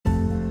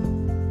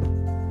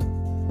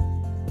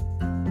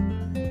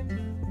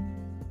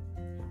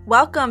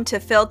Welcome to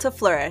Phil to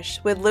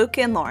Flourish with Luke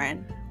and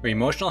Lauren, where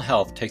emotional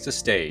health takes a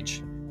stage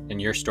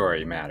and your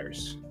story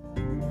matters.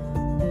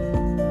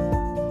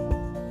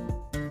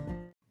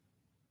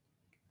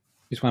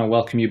 Just want to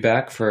welcome you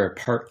back for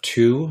part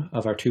 2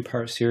 of our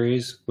 2-part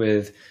series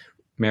with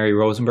Mary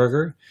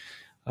Rosenberger.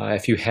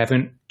 If you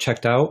haven't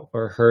checked out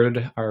or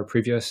heard our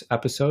previous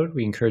episode,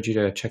 we encourage you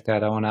to check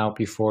that one out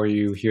before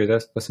you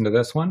listen to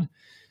this one.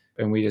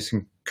 And we just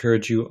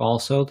encourage you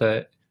also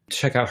to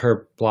check out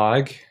her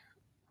blog,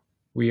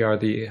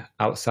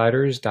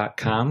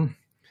 wearetheoutsiders.com.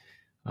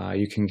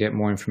 You can get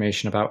more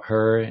information about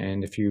her,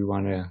 and if you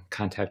want to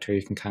contact her,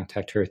 you can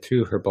contact her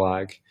through her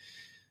blog.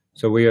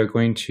 So we are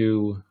going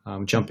to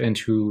jump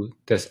into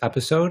this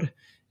episode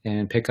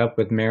and pick up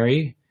with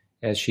Mary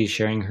as she's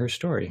sharing her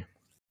story.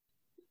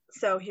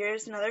 So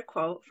here's another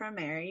quote from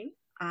Mary.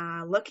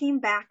 Looking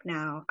back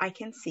now, I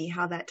can see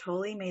how that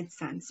totally made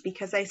sense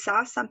because I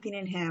saw something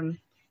in him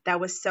that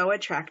was so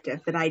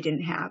attractive that I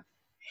didn't have.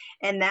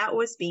 And that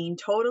was being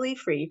totally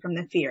free from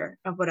the fear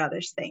of what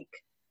others think.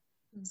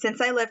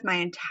 Since I lived my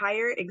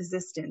entire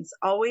existence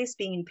always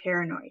being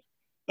paranoid,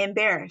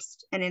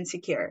 embarrassed, and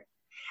insecure,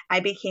 I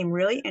became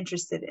really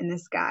interested in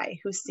this guy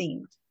who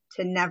seemed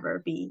to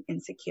never be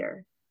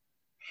insecure.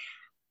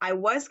 I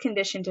was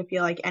conditioned to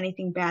feel like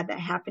anything bad that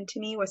happened to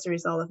me was the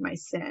result of my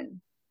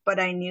sin, but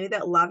I knew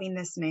that loving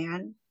this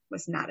man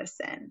was not a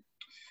sin.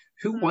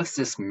 Who was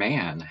this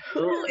man?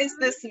 Who is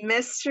this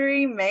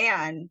mystery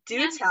man?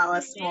 Do tell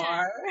us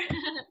more.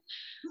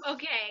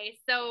 Okay,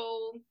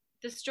 so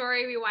the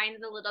story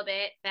rewinds a little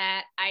bit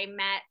that I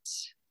met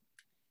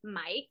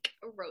Mike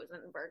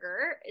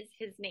Rosenberger is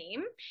his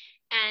name,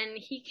 and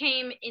he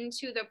came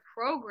into the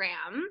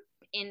program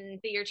in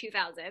the year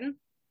 2000.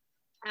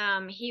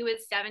 He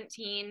was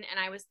 17 and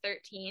I was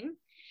 13,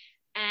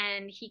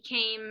 and he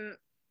came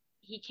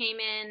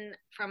in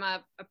from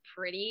a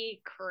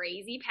pretty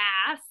crazy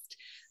past.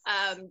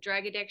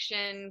 Drug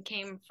addiction,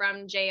 came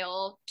from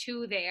jail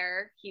to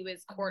there. He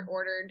was court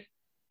ordered,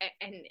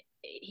 and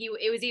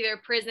it was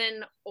either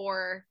prison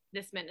or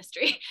this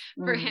ministry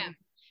for him.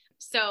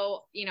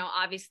 So,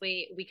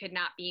 obviously we could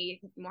not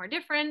be more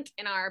different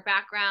in our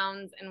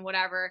backgrounds and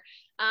whatever.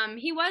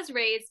 He was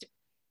raised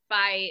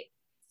by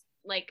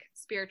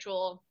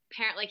spiritual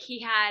parent, he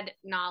had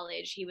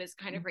knowledge. He was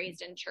kind of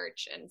raised in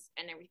church and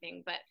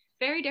everything, but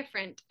very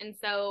different. And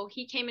so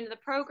he came into the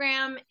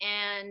program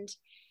and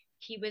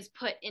he was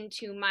put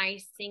into my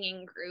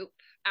singing group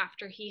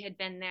after he had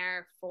been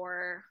there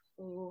for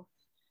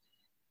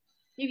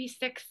maybe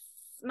 6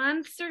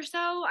 months or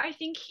so. I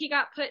think he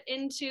got put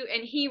into,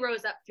 and he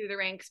rose up through the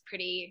ranks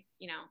pretty,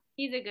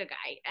 he's a good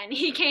guy. And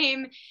he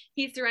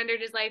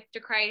surrendered his life to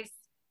Christ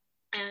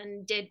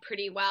and did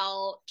pretty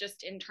well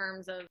just in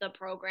terms of the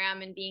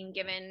program and being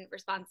given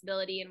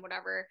responsibility and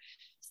whatever.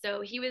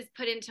 So he was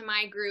put into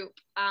my group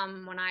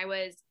when I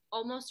was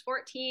almost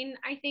 14,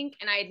 I think,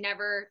 and I had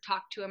never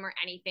talked to him or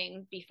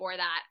anything before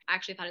that. I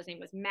actually thought his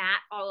name was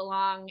Matt all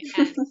along,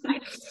 and I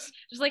was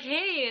just like,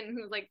 hey, and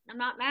he was like, I'm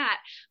not Matt.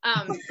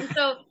 And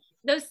so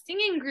those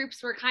singing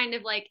groups were kind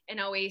of like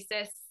an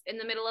oasis in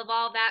the middle of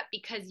all that,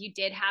 because you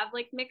did have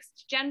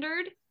mixed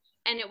gendered,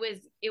 and it was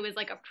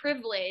like a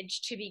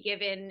privilege to be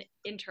given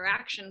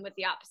interaction with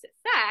the opposite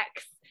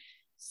sex.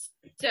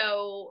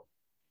 So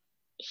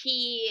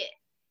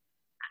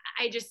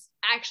I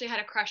actually had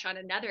a crush on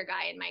another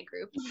guy in my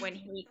group when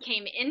he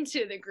came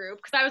into the group,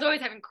 because I was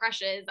always having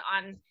crushes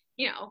on,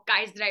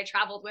 guys that I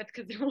traveled with,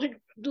 because they were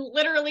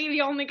literally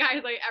the only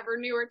guys I ever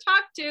knew or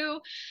talked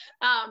to.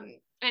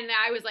 And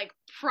I was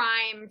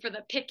prime for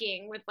the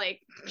picking with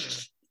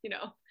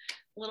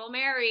little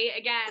Mary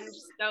again,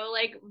 just so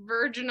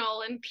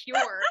virginal and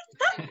pure.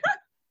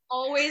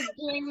 Always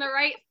doing the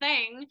right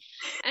thing.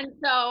 And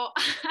so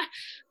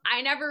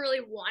I never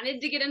really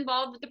wanted to get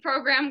involved with the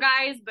program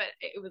guys, but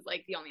it was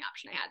the only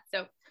option I had.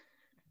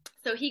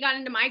 So he got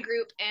into my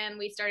group and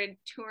we started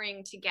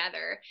touring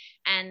together.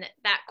 And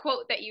that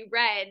quote that you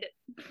read,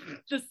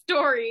 the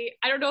story,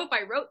 I don't know if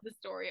I wrote the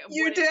story.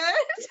 You did?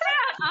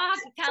 I'll have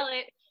to tell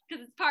it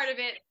because it's part of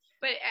it.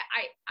 But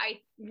I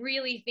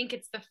really think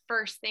it's the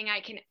first thing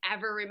I can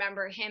ever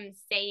remember him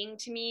saying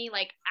to me,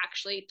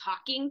 actually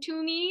talking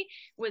to me,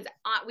 was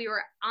we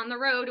were on the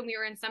road and we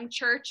were in some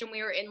church and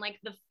we were in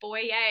the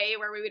foyer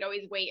where we would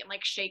always wait and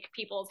shake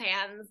people's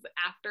hands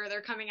after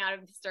they're coming out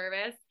of the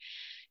service.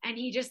 And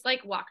he just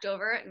walked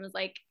over and was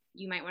like,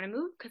 you might want to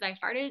move because I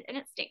farted and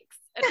it stinks.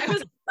 And I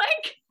was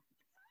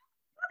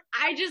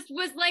I just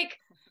was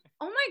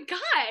oh my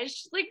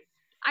gosh,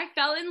 I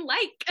fell in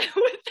with him.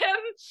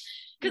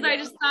 Because I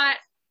just thought,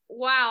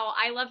 wow,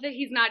 I love that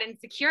he's not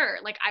insecure.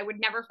 I would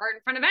never fart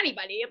in front of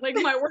anybody.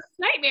 My worst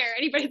nightmare.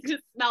 Anybody's going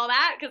to smell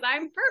that because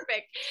I'm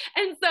perfect.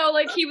 And so,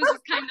 he was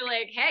just kind of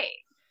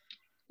hey,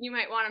 you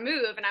might want to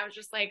move. And I was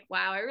just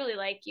wow, I really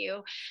like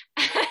you.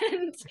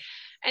 And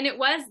it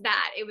was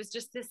that. It was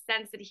just this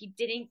sense that he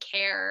didn't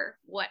care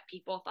what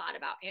people thought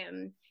about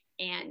him.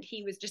 And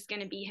he was just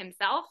going to be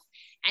himself.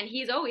 And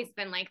he's always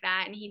been like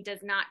that. And he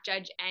does not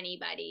judge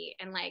anybody.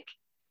 And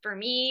for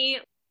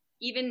me,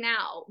 even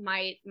now,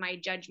 my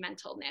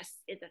judgmentalness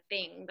is a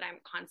thing that I'm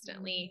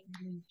constantly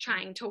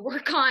trying to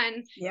work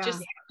on. Yeah.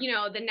 Just, you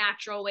know, the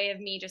natural way of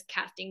me just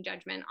casting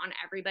judgment on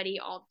everybody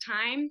all the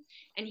time.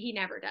 And he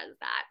never does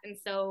that. And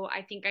so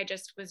I think I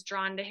just was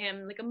drawn to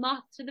him like a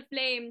moth to the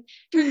flame.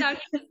 Turns out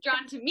he was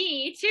drawn to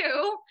me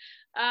too.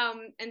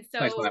 And so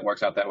nice when that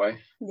works out that way.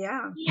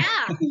 Yeah.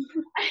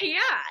 Yeah.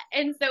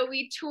 And so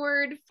we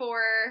toured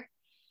for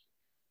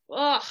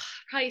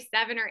probably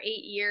 7 or 8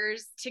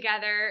 years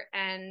together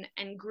and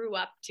grew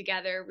up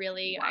together,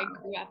 really. Wow.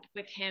 I grew up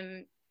with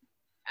him,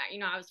 you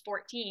know, I was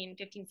 14,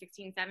 15,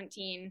 16,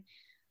 17.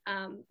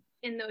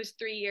 In those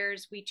 3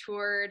 years, we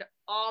toured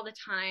all the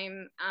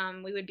time.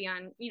 We would be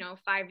on, you know,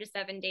 5 to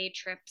 7 day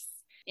trips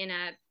in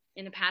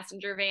a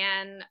passenger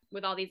van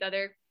with all these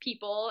other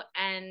people.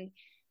 And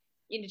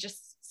it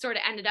just sort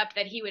of ended up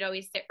that he would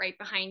always sit right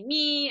behind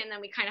me. And then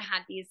we kind of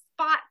had these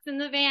spots in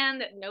the van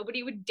that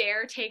nobody would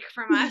dare take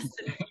from us.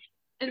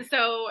 And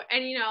so,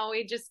 and, you know,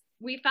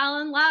 we fell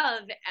in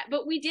love,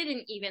 but we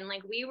didn't even,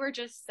 like, we were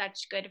just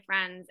such good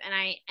friends.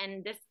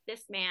 And this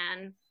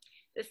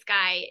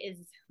guy is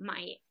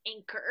my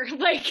anchor,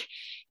 like,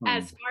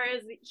 as far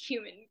as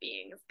human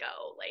beings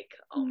go, like,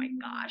 oh my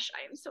gosh,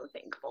 I am so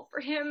thankful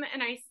for him.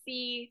 And I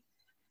see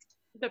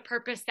the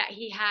purpose that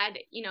he had,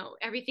 you know,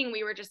 everything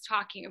we were just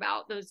talking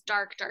about, those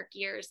dark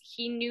years.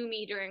 He knew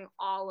me during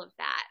all of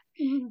that.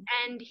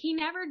 And he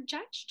never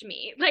judged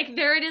me. Like,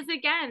 there it is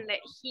again, that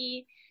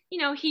he, you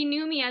know, he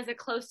knew me as a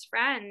close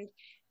friend,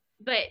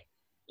 but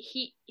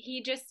he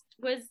just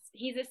was,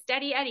 he's a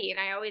steady Eddie. And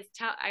I always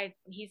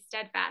he's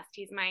steadfast.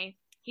 He's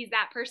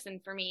that person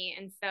for me.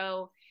 And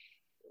so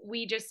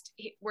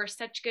we're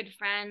such good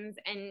friends,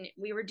 and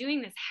we were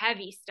doing this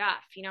heavy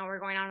stuff, you know, we're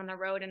going out on the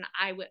road, and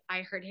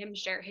I heard him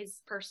share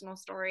his personal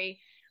story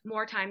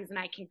more times than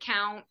I can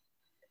count.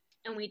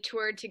 And we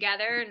toured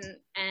together,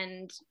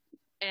 and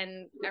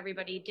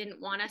everybody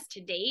didn't want us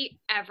to date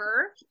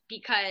ever,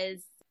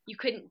 because you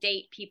couldn't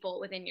date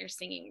people within your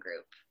singing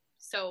group.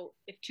 So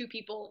if 2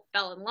 people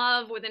fell in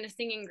love within a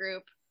singing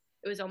group,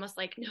 it was almost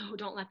like, no,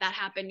 don't let that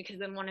happen, because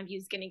then one of you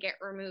is going to get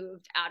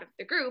removed out of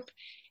the group.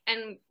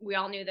 And we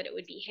all knew that it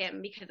would be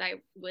him, because I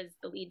was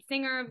the lead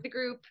singer of the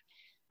group.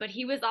 But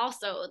he was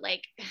also,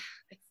 like,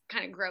 it's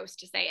kind of gross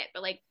to say it,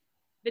 but, like,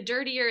 the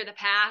dirtier the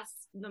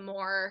past, the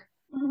more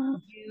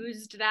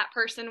used that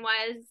person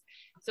was.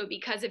 So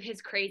because of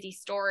his crazy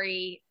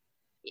story,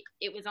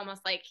 it was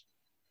almost like,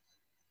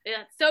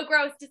 it's so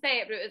gross to say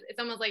it, but it's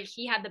almost like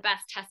he had the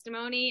best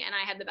testimony and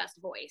I had the best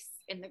voice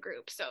in the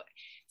group.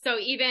 So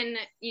even,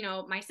 you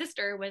know, my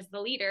sister was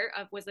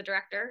the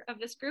director of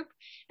this group.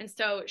 And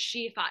so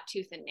she fought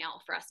tooth and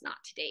nail for us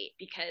not to date,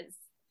 because,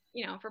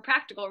 you know, for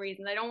practical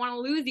reasons, I don't want to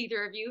lose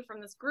either of you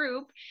from this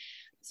group.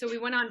 So we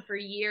went on for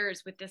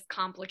years with this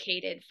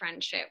complicated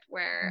friendship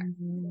where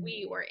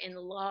we were in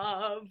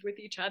love with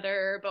each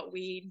other, but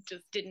we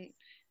just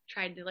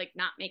tried to, like,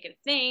 not make it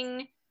a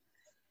thing.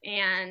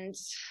 And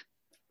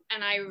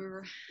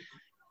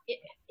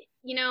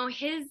you know,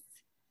 his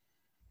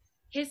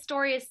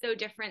story is so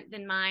different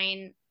than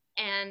mine.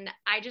 And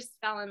I just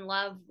fell in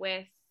love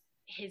with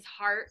his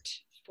heart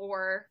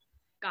for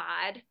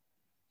God.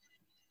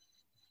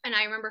 And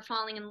I remember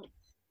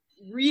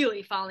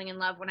really falling in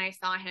love when I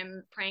saw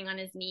him praying on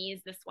his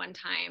knees this one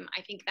time.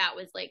 I think that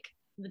was, like,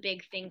 the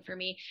big thing for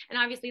me. And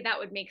obviously that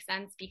would make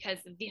sense because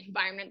of the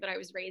environment that I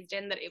was raised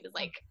in, that it was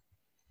like,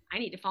 I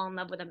need to fall in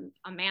love with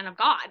a man of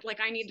God. Like,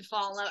 I need to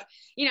fall in love,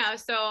 you know?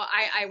 So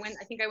I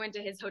went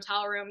to his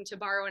hotel room to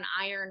borrow an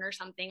iron or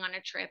something on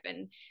a trip,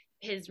 and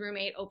his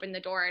roommate opened the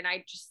door, and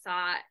I just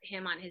saw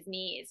him on his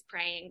knees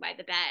praying by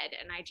the bed.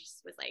 And I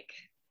just was like,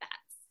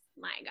 that's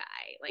my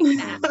guy.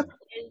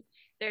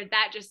 Like,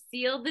 that just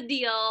sealed the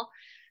deal.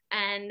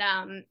 And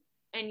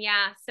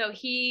yeah, so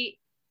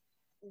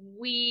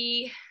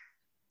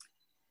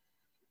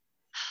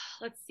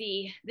let's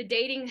see, the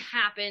dating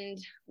happened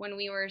when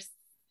we were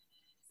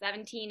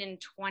 17 and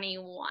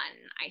 21,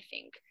 I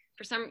think.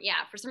 For some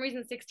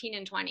reason, 16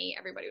 and 20,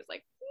 everybody was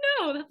like,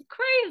 no, that's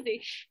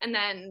crazy. And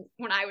then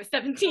when I was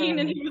 17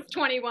 and he was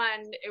 21,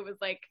 it was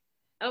like,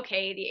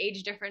 okay, the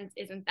age difference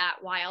isn't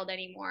that wild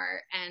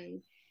anymore.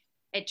 And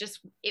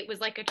it was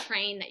like a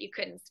train that you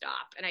couldn't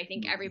stop. And I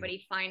think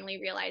everybody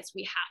finally realized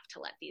we have to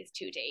let these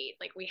 2 date.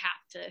 Like, we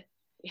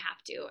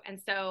have to.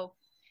 And so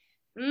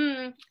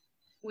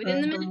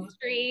within the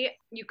ministry,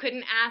 you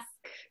couldn't ask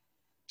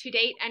to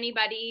date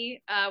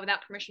anybody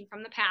without permission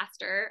from the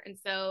pastor. And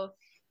so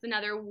it's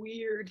another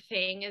weird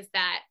thing is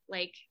that,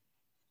 like,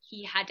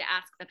 he had to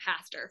ask the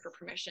pastor for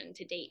permission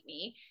to date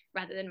me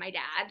rather than my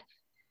dad.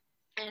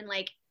 And,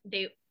 like,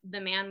 the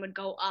man would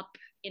go up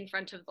in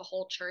front of the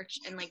whole church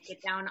and, like, get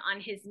down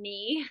on his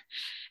knee.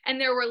 And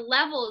there were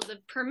levels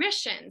of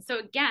permission. So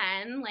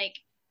again, like,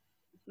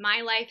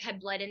 my life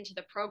had bled into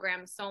the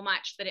program so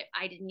much that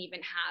I didn't even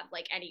have,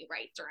 like, any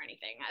rights or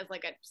anything as,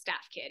 like, a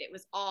staff kid. It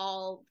was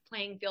all,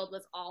 playing field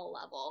was all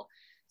level.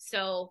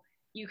 So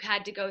you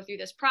had to go through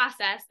this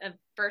process of,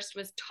 first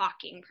was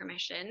talking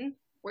permission,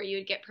 where you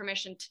would get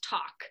permission to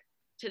talk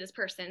to this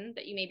person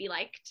that you maybe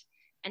liked.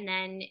 And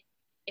then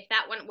if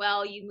that went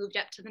well, you moved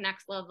up to the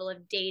next level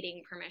of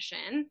dating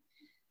permission,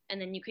 and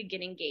then you could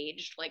get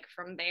engaged like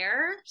from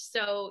there.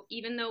 So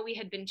even though we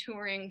had been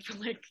touring for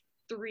like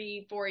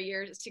 3-4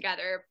 years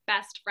together,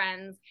 best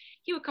friends,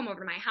 he would come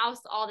over to my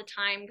house all the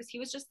time because he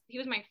was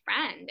my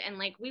friend, and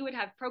like we would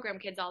have program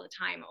kids all the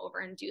time over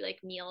and do like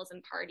meals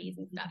and parties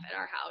and stuff at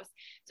our house.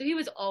 So he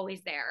was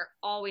always there.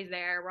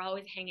 We're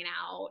always hanging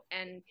out.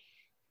 And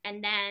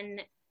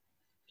then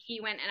he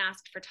went and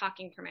asked for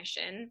talking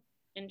permission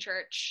in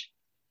church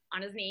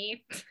on his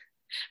knee.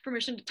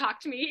 Permission to talk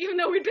to me, even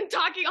though we'd been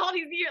talking all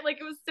these years. Like,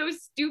 it was so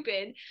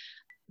stupid.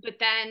 But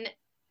then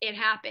it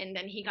happened,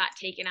 and he got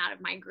taken out of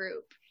my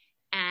group,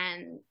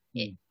 and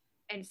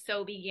and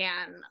so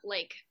began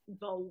like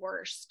the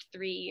worst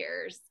 3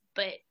 years,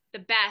 but the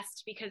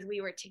best, because we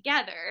were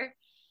together.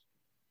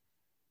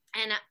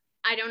 And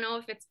I don't know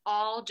if it's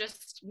all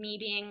just me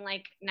being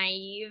like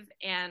naive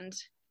and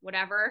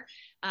whatever,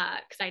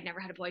 because I'd never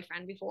had a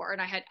boyfriend before,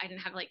 and I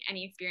didn't have like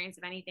any experience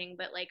of anything,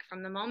 but like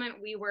from the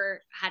moment we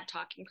had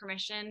talking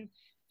permission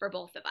for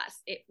both of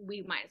us,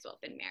 we might as well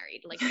have been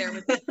married. Like there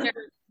was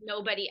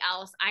nobody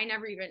else. I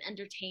never even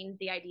entertained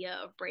the idea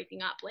of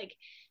breaking up. Like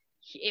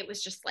it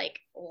was just like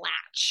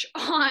latch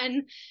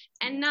on,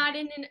 and not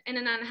in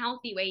an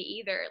unhealthy way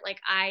either. Like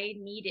I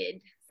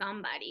needed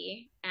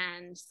somebody,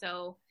 and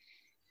so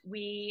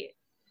it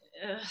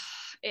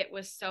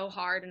was so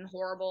hard and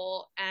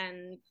horrible,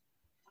 and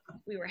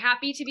we were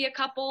happy to be a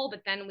couple,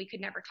 but then we could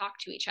never talk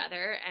to each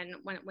other. And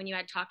when you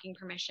had talking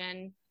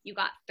permission, you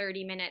got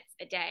 30 minutes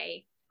a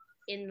day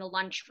in the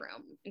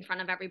lunchroom in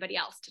front of everybody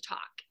else to talk.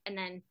 And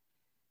then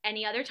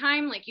any other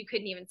time, like you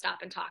couldn't even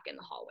stop and talk in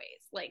the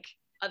hallways. Like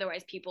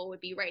otherwise people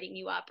would be writing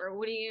you up, or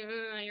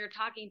you're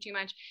talking too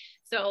much.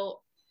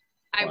 So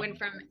I went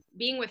from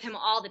being with him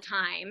all the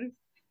time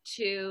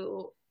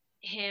to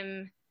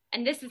him.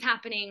 And this is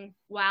happening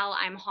while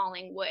I'm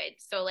hauling wood.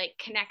 So like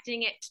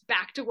connecting it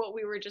back to what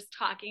we were just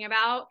talking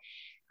about,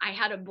 I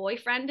had a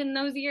boyfriend in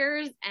those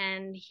years,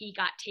 and he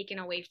got taken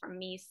away from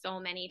me so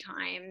many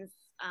times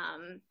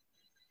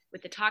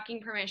with the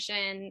talking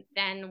permission.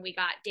 Then we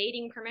got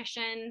dating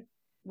permission,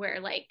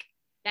 where like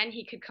then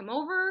he could come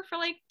over for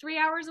like 3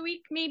 hours a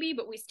week maybe,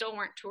 but we still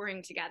weren't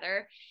touring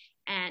together,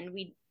 and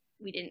we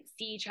didn't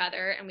see each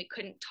other, and we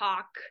couldn't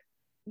talk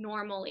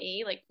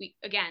normally. Like you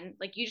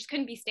just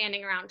couldn't be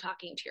standing around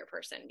talking to your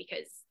person,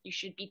 because you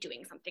should be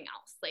doing something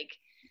else. Like,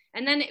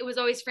 and then it was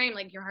always framed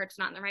like your heart's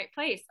not in the right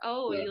place.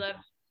 You love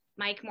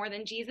Mike more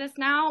than Jesus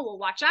now? Well,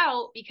 watch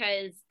out,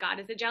 because God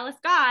is a jealous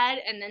God.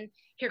 And then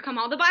here come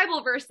all the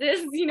Bible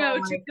verses,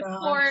 to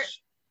support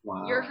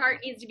your heart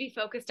needs to be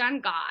focused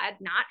on God,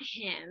 not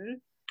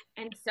him.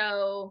 And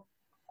so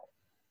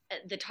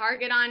the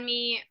target on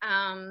me,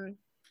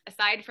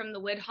 aside from the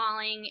wood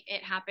hauling,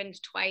 it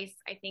happened twice.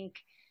 I think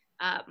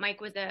Mike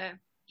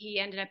he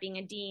ended up being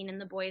a dean in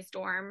the boys'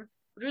 dorm,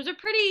 which was a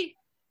pretty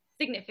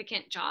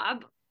significant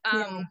job.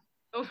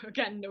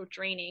 Again, no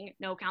training,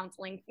 no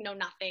counseling, no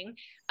nothing.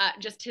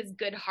 Just his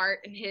good heart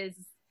and his,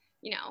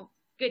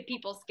 good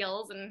people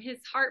skills and his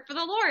heart for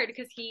the Lord,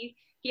 because he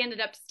ended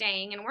up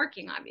staying and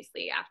working,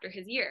 obviously, after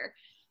his year.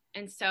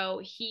 And so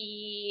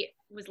he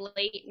was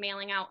late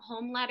mailing out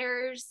home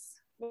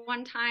letters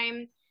one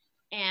time,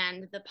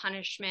 and the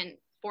punishment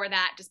for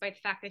that, despite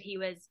the fact that he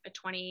was a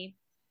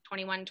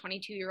 21,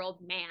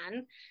 22-year-old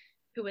man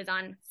who was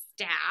on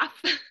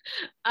staff,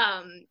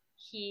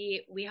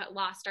 we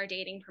lost our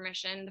dating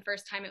permission. The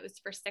first time it was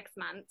for 6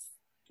 months,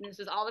 and this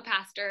was all the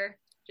pastor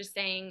just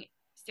saying,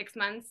 6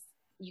 months,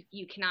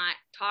 you cannot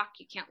talk,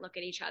 you can't look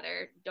at each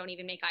other, don't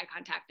even make eye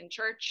contact in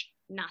church,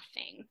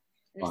 nothing.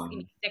 And this is gonna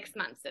be 6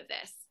 months of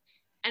this.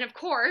 And of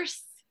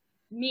course,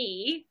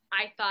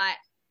 I thought,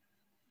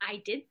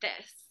 I did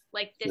this.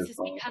 Like, this is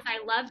because I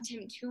loved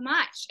him too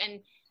much.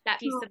 And that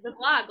piece of the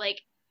blog,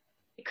 like,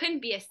 it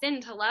couldn't be a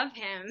sin to love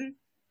him,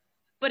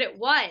 but it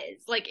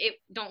was like,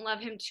 don't love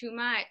him too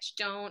much.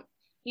 Don't,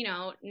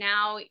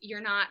 now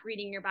you're not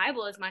reading your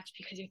Bible as much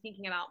because you're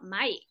thinking about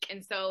Mike.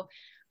 And so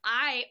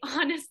I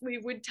honestly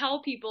would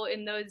tell people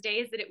in those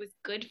days that it was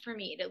good for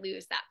me to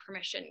lose that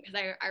permission, because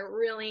I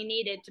really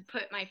needed to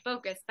put my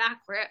focus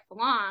back where it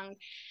belonged.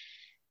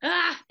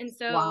 And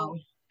so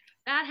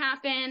that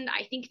happened.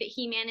 I think that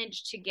he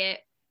managed to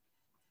get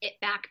it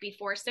back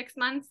before 6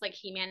 months. Like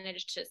he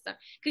managed to,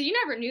 because you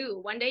never knew.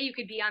 One day you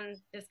could be on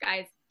the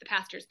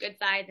pastor's good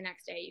side. The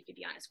next day you could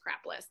be on his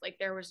crap list. Like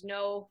there was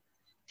no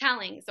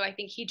telling. So I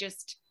think he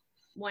just,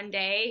 one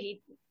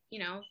day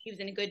he was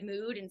in a good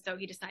mood. And so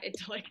he decided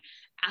to like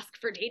ask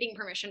for dating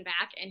permission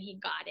back, and he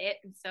got it.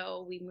 And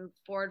so we moved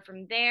forward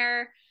from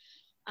there.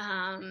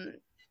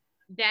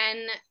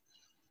 Then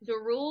the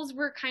rules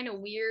were kind of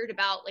weird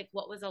about like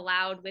what was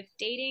allowed with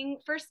dating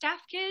for staff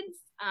kids.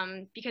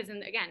 Because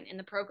in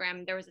the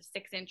program, there was a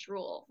 6-inch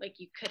rule. Like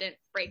you couldn't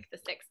break the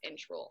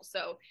 6-inch rule.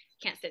 So you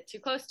can't sit too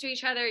close to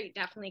each other. You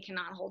definitely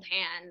cannot hold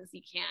hands.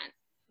 You can't,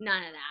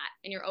 none of that.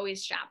 And you're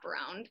always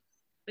chaperoned.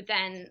 But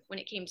then when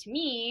it came to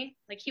me,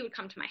 like he would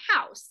come to my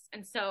house.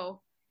 And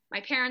so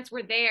my parents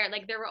were there.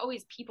 Like there were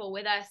always people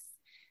with us.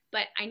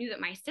 but I knew that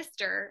my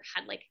sister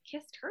had like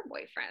kissed her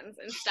boyfriends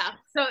and stuff.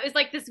 So it was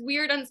like this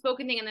weird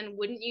unspoken thing. And then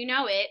wouldn't you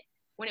know it,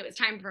 when it was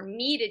time for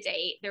me to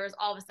date, there was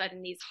all of a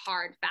sudden these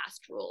hard,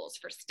 fast rules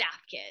for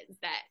staff kids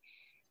that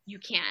you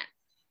can't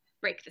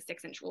break the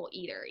 6-inch rule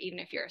either, even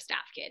if you're a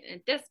staff kid. And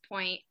at this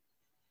point,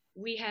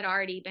 we had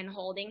already been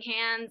holding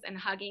hands and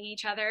hugging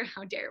each other.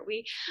 How dare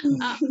we?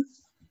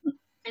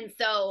 And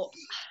so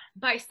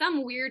by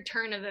some weird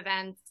turn of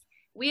events,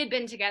 we had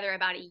been together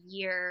about a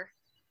year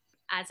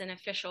as an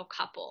official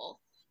couple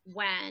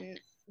when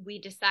we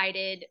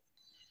decided,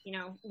 you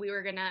know, we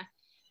were going to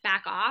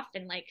back off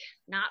and like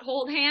not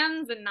hold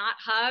hands and not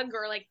hug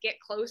or like get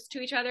close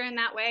to each other in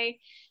that way.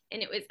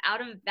 And it was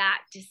out of that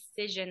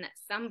decision that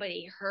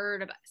somebody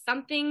heard about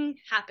something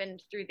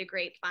happened through the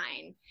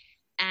grapevine,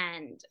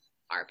 and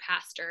our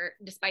pastor,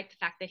 despite the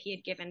fact that he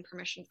had given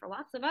permission for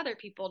lots of other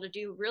people to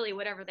do really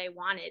whatever they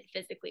wanted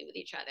physically with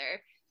each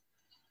other,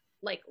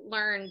 like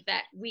learned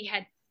that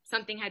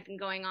something had been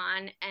going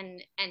on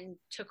and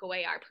took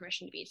away our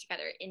permission to be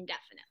together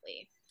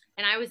indefinitely.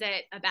 And I was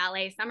at a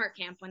ballet summer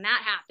camp when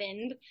that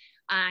happened.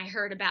 I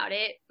heard about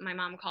it. My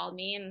mom called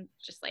me and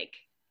just like,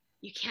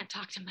 you can't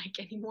talk to Mike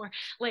anymore,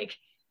 like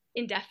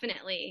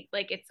indefinitely,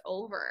 like it's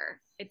over.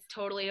 It's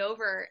totally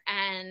over.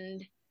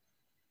 And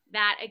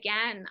that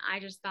again, I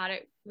just thought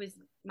it was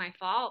my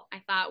fault.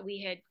 I thought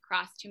we had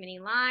crossed too many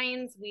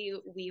lines.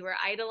 We were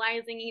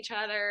idolizing each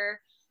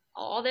other,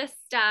 all this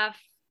stuff.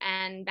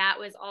 And that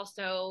was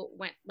also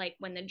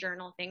when the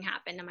journal thing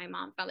happened, and my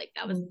mom felt like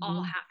that was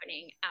all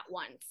happening at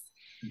once.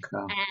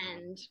 Okay.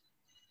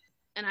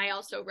 And I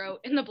also wrote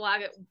in the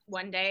blog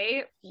one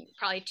day,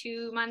 probably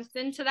 2 months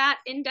into that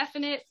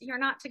indefinite you're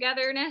not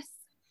togetherness,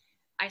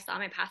 I saw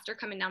my pastor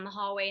coming down the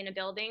hallway in a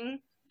building,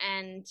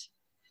 and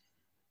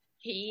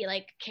he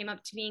like came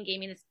up to me and gave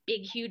me this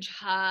big, huge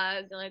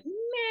hug, like,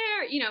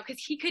 Mary, you know,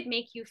 because he could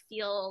make you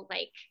feel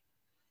like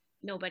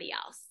nobody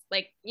else.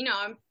 Like, you know,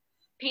 I'm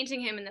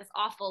painting him in this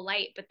awful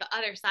light, but the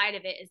other side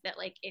of it is that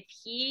like if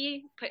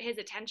he put his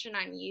attention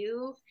on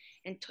you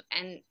and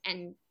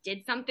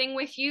did something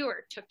with you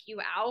or took you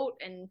out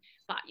and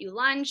bought you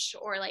lunch,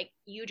 or like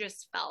you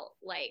just felt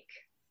like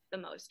the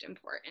most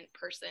important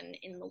person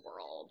in the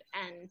world,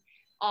 and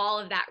all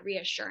of that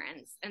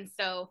reassurance. And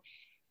so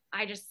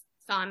I just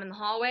saw him in the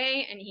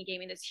hallway and he gave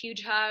me this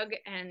huge hug,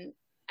 and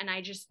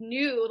I just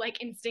knew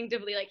like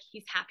instinctively like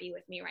he's happy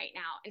with me right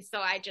now. And so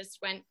I just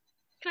went,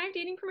 can I have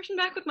dating permission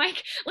back with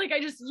Mike? Like I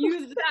just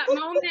used that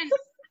moment,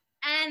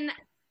 and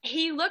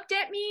he looked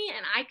at me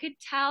and I could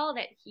tell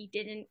that he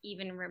didn't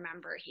even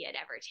remember he had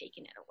ever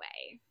taken it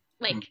away.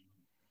 Like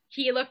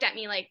he looked at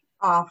me like,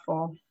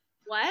 awful.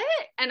 What?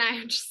 And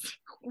I'm just,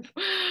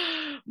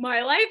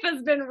 my life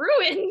has been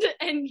ruined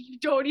and you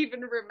don't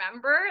even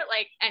remember.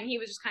 Like, and he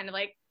was just kind of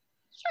like,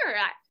 sure,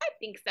 I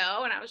think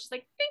so. And I was just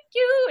like, thank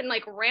you. And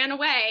like ran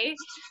away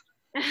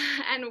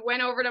and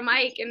went over to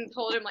Mike and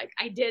told him like,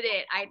 I did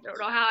it. I don't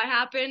know how it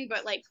happened,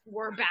 but like,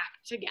 we're back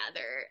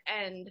together.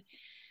 And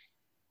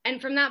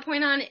from that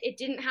point on, it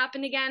didn't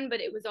happen again,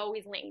 but it was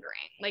always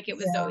lingering. Like it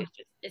was always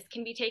just, this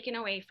can be taken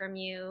away from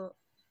you.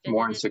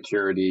 More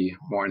insecurity,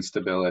 more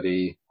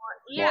instability,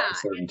 more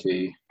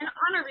uncertainty. And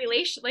on a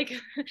relation, like,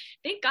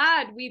 thank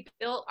God we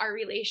built our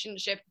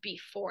relationship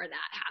before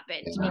that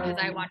happened, because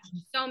I watched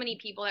so many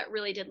people that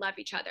really did love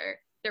each other.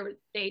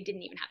 They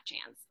didn't even have a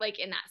chance, like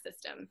in that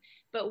system.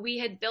 But we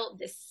had built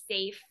this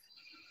safe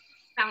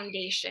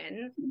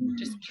foundation,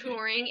 just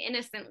touring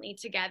innocently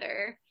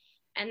together.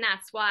 And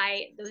that's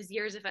why those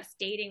years of us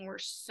dating were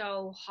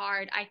so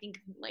hard. I think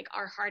like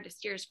our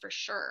hardest years for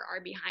sure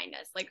are behind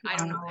us. Like, I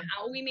don't know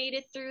how we made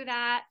it through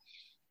that,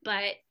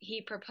 but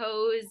he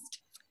proposed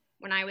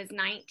when I was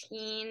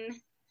 19,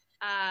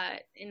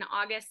 in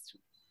August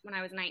when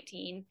I was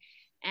 19.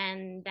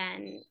 And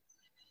then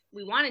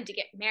we wanted to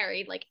get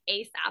married like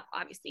ASAP,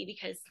 obviously,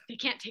 because they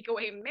can't take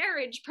away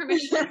marriage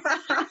permission.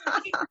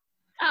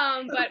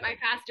 But my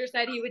pastor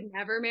said he would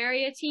never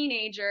marry a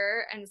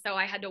teenager. And so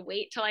I had to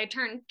wait till I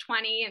turned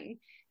 20, and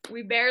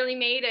we barely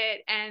made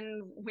it.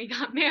 And we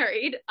got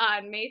married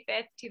on May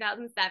 5th,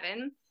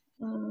 2007.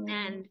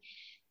 And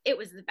it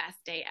was the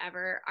best day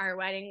ever. Our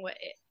wedding,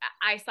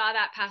 I saw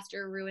that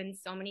pastor ruin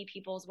so many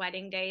people's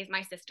wedding days.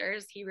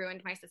 He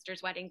ruined my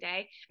sister's wedding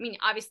day. I mean,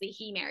 obviously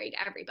he married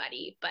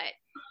everybody, but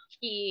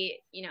he,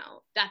 you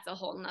know, that's a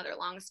whole nother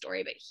long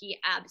story, but he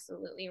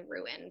absolutely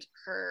ruined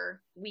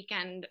her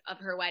weekend of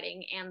her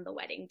wedding and the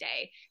wedding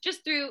day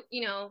just through,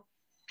 you know,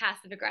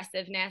 passive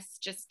aggressiveness,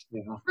 just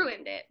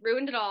ruined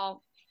it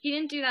all. He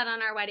didn't do that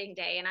on our wedding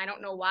day. And I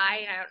don't know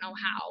why, I don't know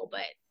how,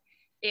 but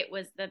it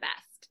was the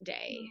best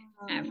day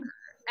ever.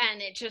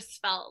 And it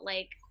just felt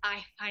like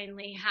I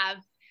finally have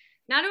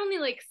not only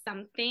like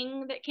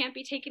something that can't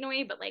be taken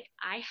away, but like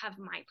I have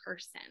my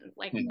person.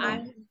 Like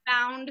I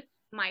found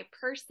my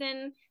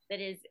person that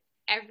is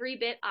every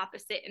bit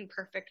opposite and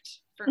perfect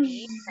for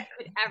me that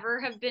could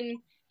ever have been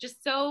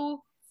just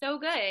so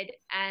good.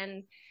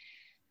 And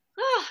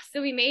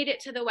so we made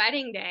it to the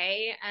wedding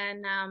day,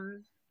 and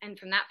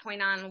from that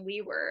point on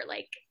we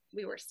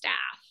were staff,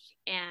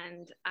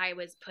 and I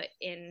was put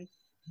in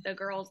the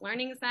Girls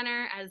Learning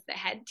Center as the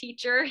head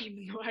teacher,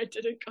 even though I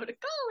didn't go to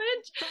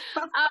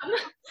college.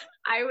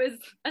 I was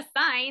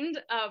assigned,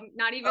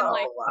 not even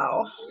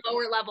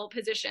lower level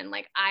position.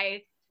 Like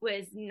I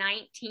was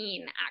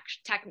 19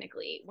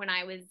 technically when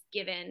I was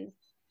given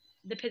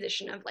the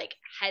position of like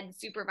head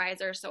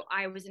supervisor. So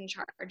I was in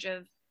charge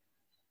of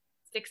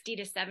 60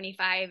 to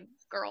 75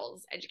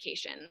 girls'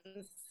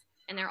 educations,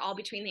 and they're all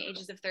between the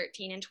ages of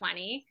 13 and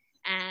 20.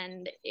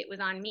 And it was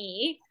on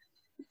me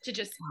to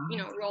just,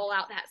 roll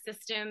out that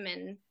system.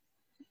 And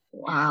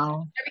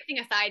everything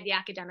aside, the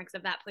academics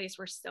of that place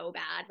were so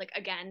bad. Like,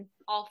 again,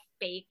 all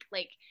fake.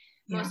 Like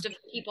most of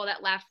the people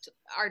that left,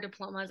 our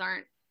diplomas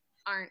aren't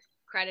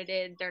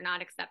credited. They're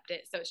not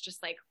accepted. So it's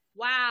just like,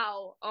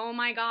 wow, oh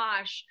my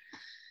gosh.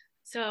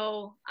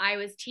 So I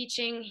was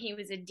teaching. He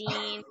was a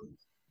dean.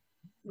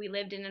 We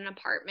lived in an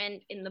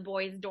apartment in the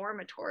boys'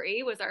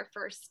 dormitory, was our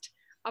first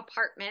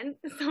apartment.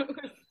 So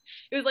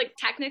it was like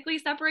technically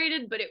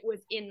separated, but it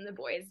was in the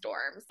boys'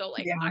 dorm. So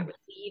like I would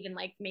leave and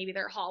like maybe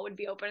their hall would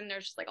be open and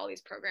there's just like all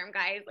these program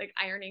guys like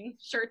ironing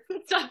shirts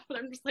and stuff. And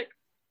I'm just like,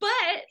 but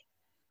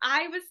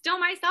I was still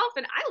myself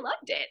and I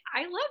loved it.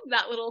 I loved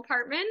that little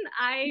apartment.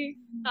 I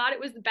thought it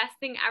was the best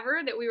thing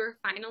ever that we were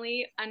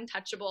finally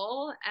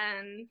untouchable,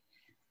 and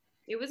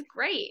it was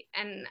great.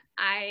 And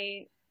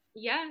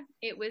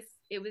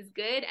it was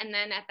good. And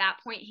then at that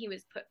point, he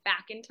was put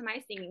back into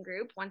my singing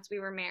group once we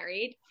were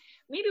married,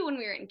 maybe when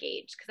we were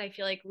engaged, because I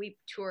feel like we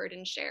toured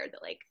and shared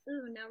that like,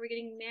 oh, now we're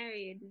getting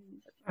married.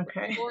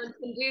 Okay. What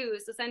can do,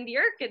 so send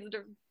your kids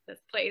to this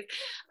place.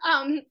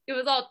 It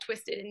was all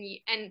twisted.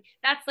 And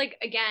that's like,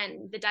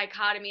 again, the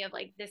dichotomy of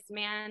like, this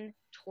man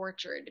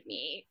tortured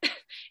me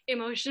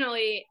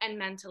emotionally and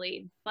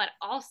mentally, but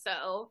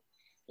also,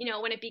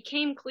 when it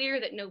became clear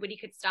that nobody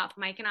could stop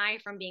Mike and I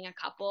from being a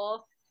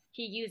couple,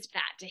 he used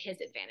that to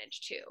his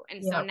advantage too.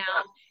 And so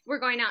now we're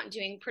going out and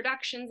doing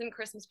productions and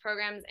Christmas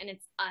programs, and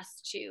it's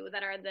us two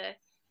that are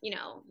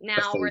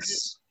now we're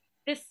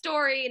this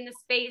story in this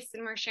space,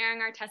 and we're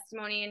sharing our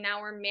testimony, and now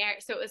we're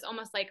married. So it was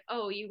almost like,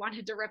 oh, you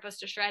wanted to rip us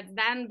to shreds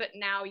then, but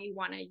now you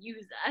want to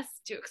use us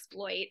to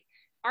exploit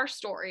our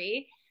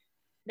story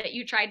that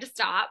you tried to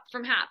stop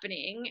from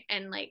happening.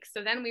 And like,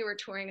 so then we were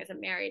touring as a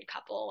married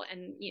couple,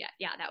 and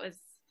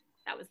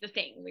that was the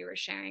thing. We were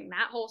sharing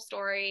that whole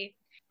story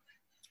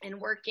and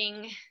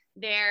working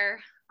there.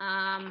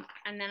 And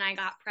then I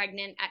got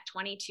pregnant at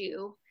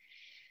 22,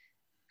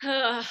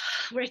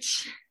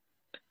 which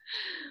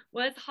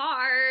was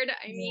hard.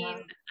 I mean,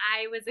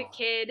 I was a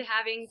kid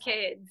having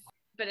kids,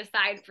 but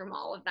aside from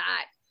all of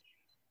that,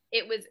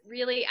 it was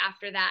really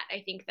after that,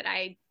 I think, that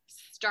I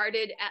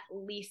started at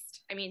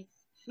least, I mean,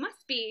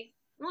 must be,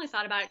 I only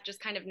thought about it just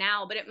kind of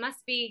now, but it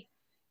must be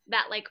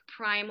that like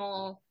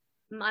primal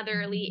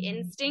motherly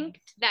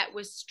instinct that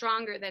was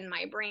stronger than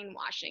my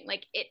brainwashing.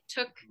 Like it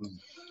took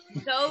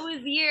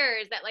those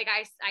years that like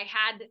I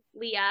had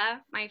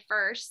Leah, my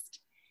first,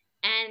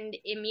 and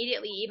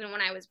immediately, even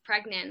when I was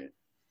pregnant,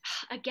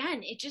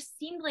 again, it just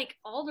seemed like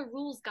all the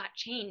rules got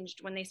changed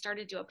when they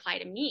started to apply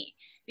to me,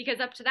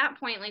 because up to that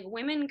point, like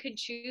women could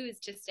choose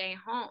to stay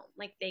home.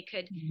 Like they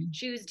could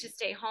choose to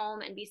stay home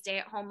and be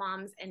stay-at-home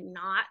moms and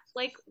not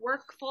like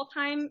work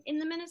full-time in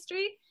the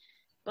ministry.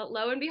 But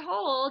lo and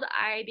behold,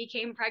 I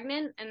became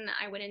pregnant, and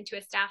I went into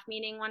a staff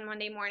meeting one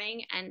Monday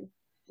morning, and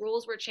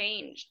rules were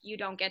changed. You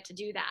don't get to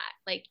do that.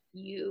 Like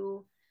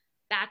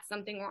that's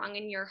something wrong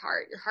in your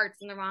heart. Your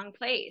heart's in the wrong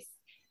place.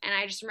 And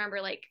I just remember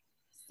like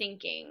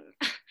sinking,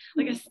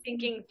 like a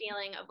sinking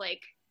feeling of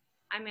like,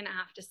 I'm going to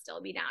have to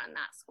still be down in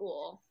that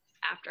school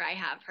after I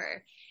have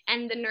her.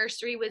 And the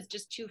nursery was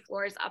just 2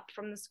 floors up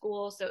from the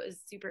school. So it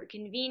was super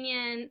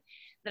convenient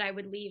that I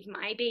would leave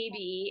my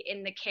baby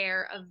in the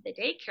care of the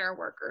daycare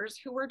workers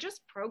who were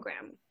just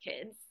program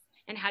kids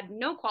and had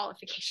no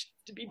qualifications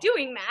to be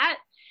doing that,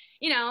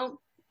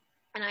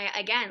 and I,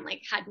 again,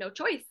 like had no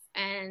choice.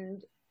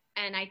 And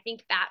I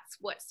think that's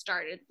what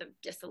started the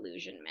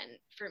disillusionment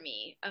for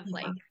me of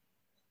like,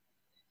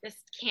 this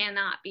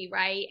cannot be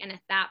right. And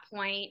at that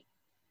point,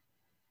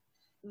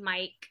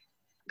 Mike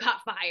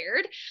got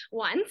fired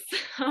once,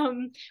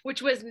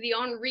 which was the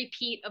own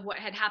repeat of what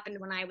had happened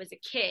when I was a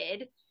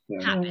kid.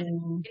 Happened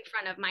in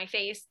front of my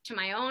face to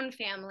my own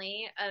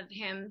family, of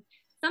him,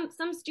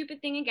 some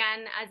stupid thing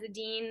again as a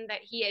dean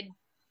that he had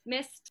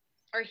missed,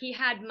 or he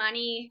had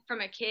money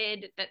from a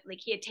kid that like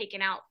he had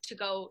taken out to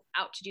go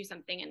out to do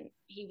something, and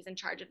he was in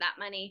charge of that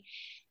money,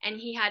 and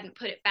he hadn't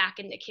put it back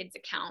in the kid's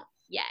account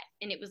yet,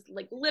 and it was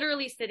like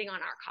literally sitting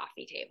on our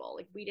coffee table.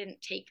 Like we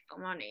didn't take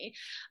the money.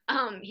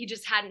 He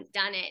just hadn't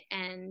done it,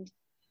 and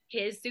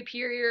his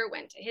superior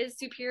went to his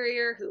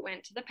superior, who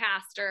went to the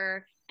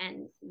pastor,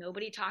 and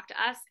nobody talked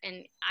to us.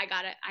 And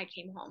I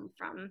came home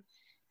from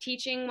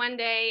teaching one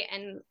day,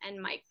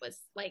 and Mike was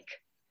like,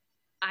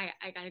 I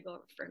got to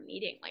go for a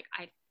meeting. Like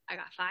I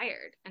got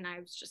fired. And I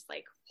was just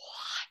like,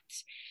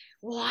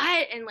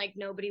 what? And like,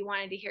 nobody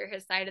wanted to hear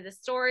his side of the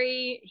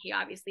story. He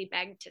obviously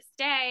begged to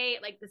stay.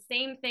 Like the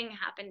same thing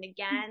happened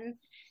again.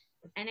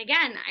 And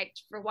again,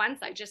 for once,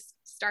 I just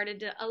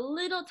started to a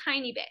little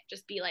tiny bit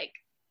just be like,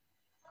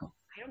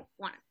 I don't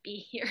want to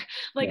be here.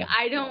 Like,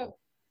 I don't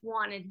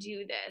want to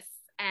do this.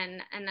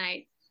 And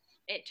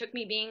it took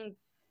me being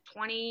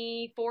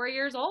 24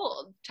 years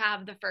old to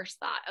have the first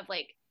thought of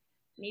like,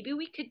 maybe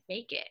we could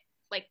make it,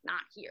 like,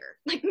 not here.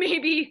 Like,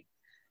 maybe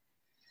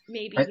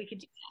we could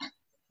do that.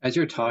 As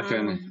you're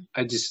talking,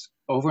 I just,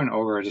 over and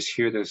over, I just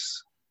hear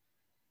this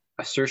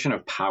assertion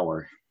of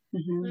power.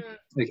 Mm-hmm.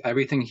 Like,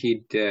 everything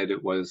he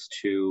did was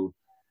to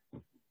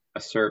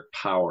assert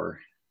power,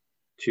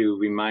 to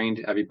remind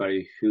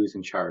everybody who's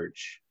in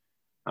charge,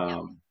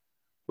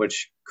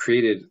 which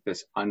created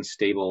this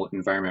unstable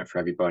environment for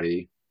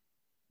everybody,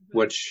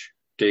 which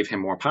gave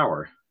him more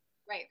power.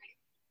 Right.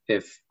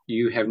 If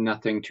you have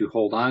nothing to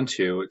hold on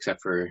to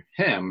except for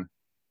him,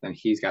 then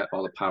he's got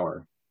all the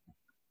power.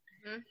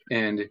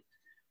 And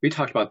we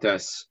talked about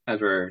this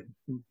as we're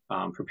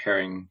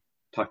talking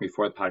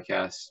before the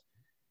podcast.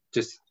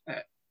 Just,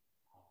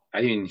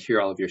 I didn't hear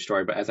all of your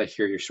story, but as I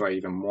hear your story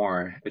even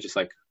more, it just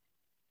like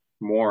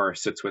more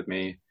sits with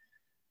me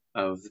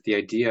of the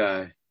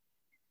idea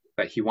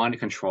that he wanted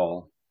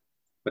control,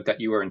 but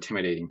that you were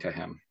intimidating to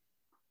him.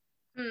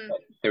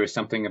 There was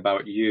something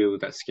about you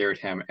that scared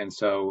him. And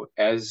so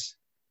as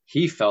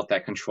he felt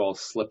that control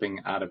slipping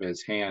out of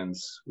his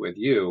hands with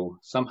you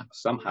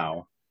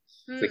somehow,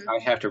 it's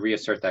like, I have to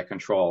reassert that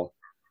control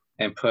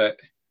and put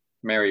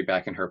Mary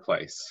back in her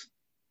place.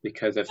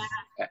 Because if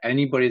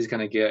anybody's going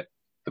to get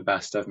the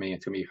best of me,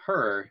 it's going to be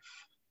her.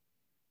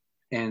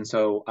 And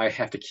so I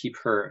have to keep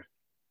her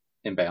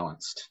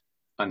imbalanced,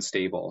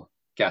 unstable,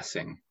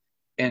 guessing.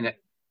 And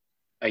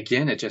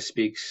again, it just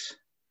speaks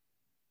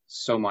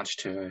so much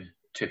to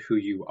who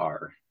you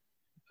are.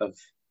 Of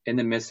in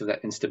the midst of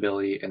that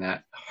instability and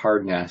that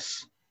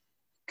hardness,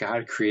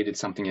 God created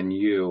something in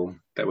you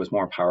that was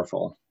more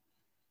powerful,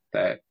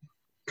 that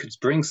could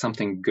bring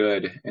something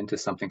good into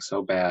something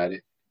so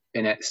bad,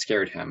 and it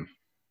scared him.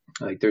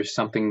 Like, there's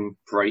something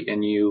bright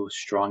in you,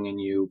 strong in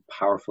you,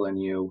 powerful in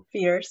you.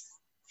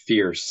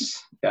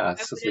 Fierce. Yeah. I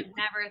would have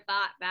never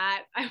thought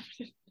that.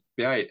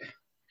 Right.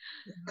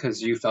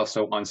 Because you felt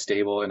so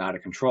unstable and out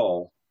of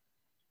control.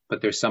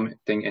 But there's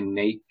something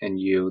innate in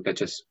you that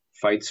just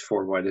fights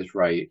for what is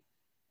right,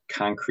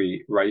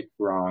 concrete, right,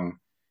 wrong.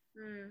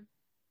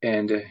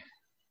 And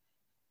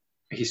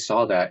he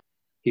saw that.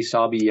 He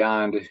saw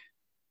beyond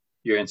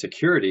your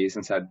insecurities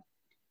and said,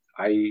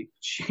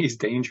 she's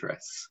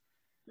dangerous.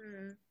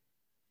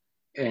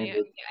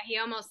 And he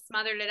almost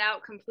smothered it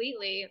out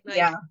completely.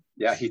 Like,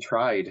 yeah, he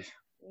tried.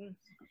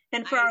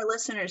 And for our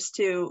listeners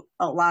too,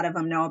 a lot of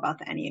them know about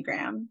the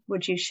Enneagram.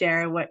 Would you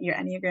share what your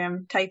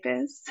Enneagram type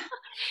is?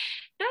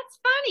 That's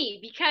funny,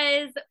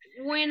 because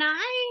when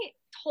I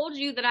told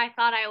you that I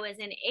thought I was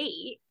an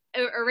 8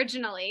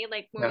 originally,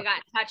 like when we got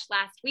in touch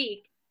last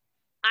week,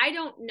 I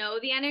don't know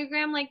the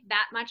Enneagram like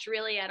that much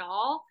really at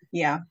all.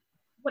 Yeah.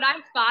 What I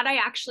thought I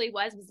actually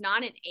was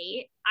not an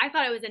 8. I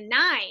thought I was a 9.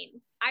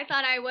 I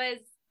thought I was,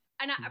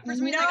 and for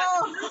some reason I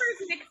got numbers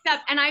mixed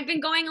up, and I've been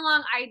going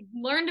along. I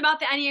learned about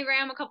the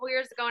Enneagram a couple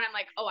years ago, and I'm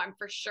like, oh, I'm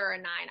for sure a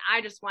 9.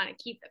 I just want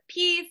to keep the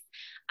peace.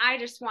 I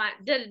just want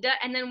da-da-da.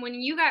 And then when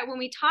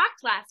we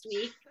talked last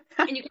week,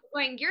 and you kept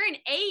going, you're an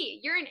 8,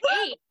 you're an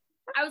 8.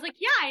 I was like,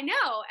 yeah, I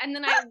know. And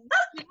then I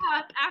looked it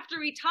up after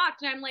we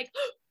talked, and I'm like,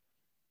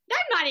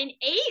 I'm not an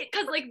 8,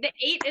 because like the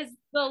 8 is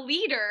the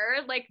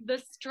leader, like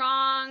the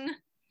strong.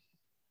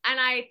 And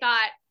I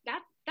thought,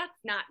 that's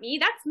not me,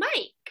 that's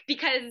Mike,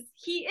 because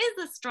he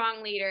is a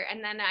strong leader.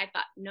 And then I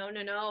thought,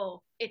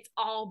 no, it's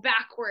all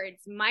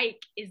backwards.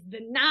 Mike is the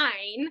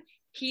 9.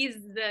 He's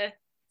the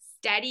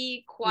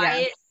steady,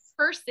 quiet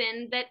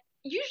person that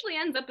usually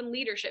ends up in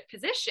leadership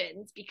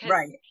positions because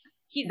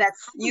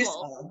that's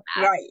useful.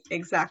 Right,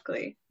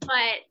 exactly.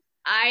 But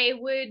I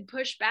would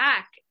push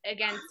back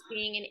against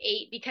being an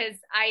 8 because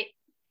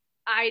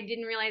I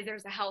didn't realize there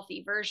was a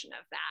healthy version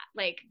of that.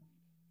 Like,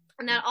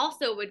 and that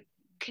also would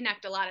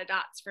connect a lot of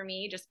dots for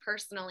me just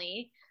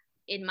personally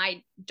in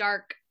my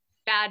dark,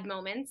 bad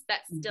moments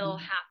that still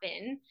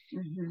happen.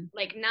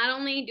 Like, not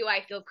only do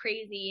I feel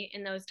crazy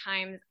in those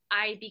times,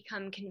 I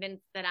become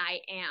convinced that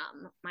I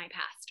am my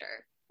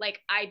pastor. Like,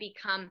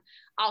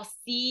 I'll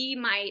see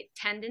my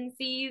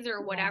tendencies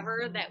or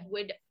whatever that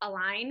would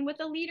align with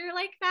a leader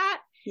like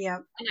that. Yeah.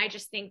 And I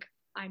just think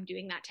I'm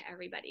doing that to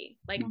everybody.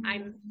 Like,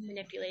 I'm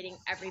manipulating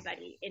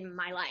everybody in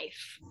my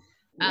life.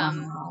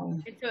 And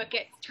so it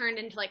gets turned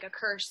into like a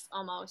curse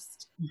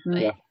almost.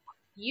 But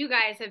you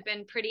guys have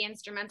been pretty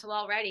instrumental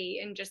already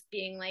in just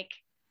being like,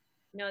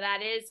 no,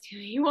 that is who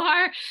you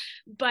are.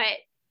 But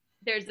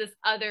there's this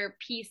other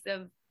piece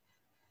of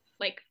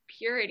like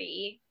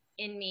purity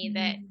in me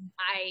that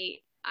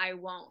I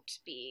won't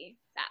be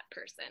that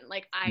person.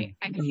 Like, I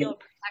feel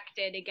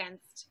protected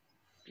against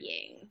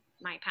being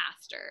my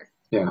pastor.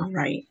 Yeah.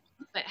 Right.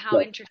 But how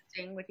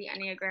interesting with the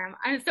Enneagram.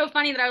 And it's so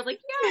funny that I was like,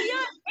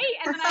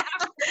 yeah, 8. And then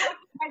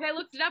as I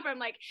looked it up, I'm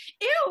like,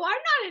 ew, I'm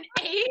not an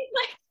 8.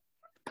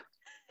 Like,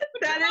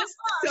 That is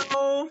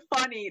so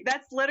funny.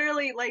 That's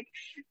literally like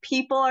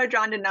people are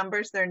drawn to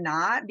numbers they're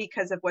not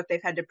because of what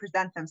they've had to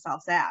present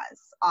themselves as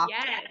often.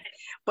 Yes.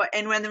 But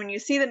and when you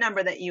see the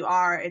number that you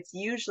are, it's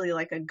usually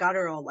like a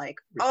guttural, like,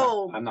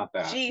 I'm not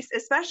that. Geez,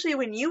 especially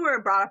when you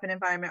were brought up in an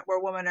environment where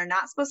women are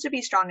not supposed to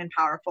be strong and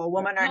powerful.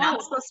 Women are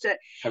not supposed to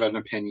have an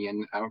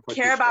opinion. I don't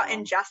care about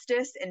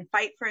injustice and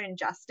fight for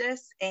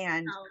injustice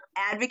and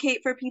advocate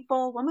for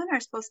people. Women are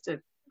supposed to.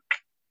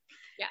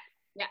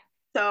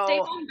 So stay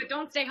home, but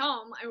don't stay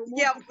home.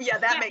 Yeah,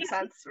 that makes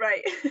sense,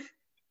 right?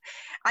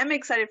 I'm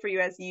excited for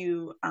you as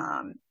you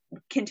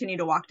continue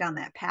to walk down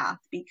that path,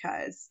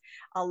 because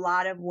a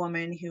lot of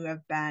women who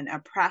have been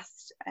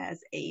oppressed as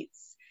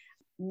eights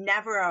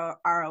never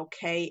are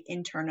okay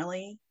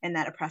internally in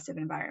that oppressive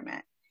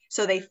environment.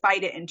 So they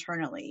fight it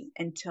internally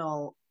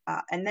until,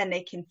 and then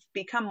they can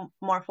become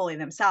more fully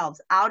themselves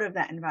out of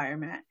that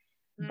environment.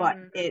 But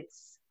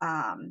it's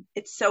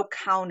so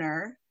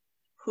counter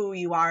who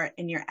you are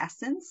in your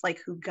essence, like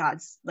who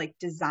God's like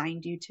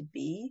designed you to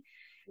be.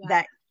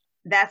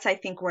 That's I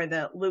think where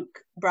the Luke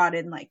brought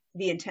in like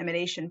the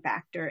intimidation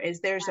factor is.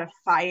 There's a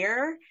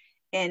fire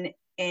in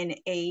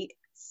eights.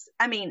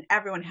 I mean,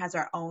 everyone has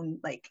our own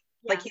like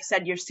you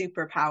said, your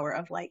superpower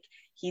of like,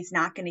 he's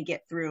not going to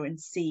get through and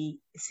see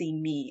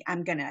me.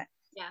 I'm gonna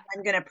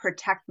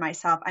protect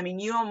myself. I mean,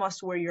 you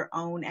almost were your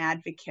own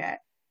advocate,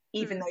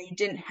 even though you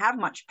didn't have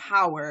much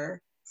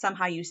power.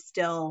 Somehow you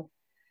still.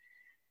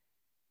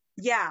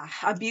 Yeah,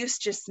 abuse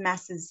just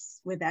messes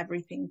with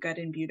everything good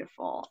and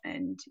beautiful,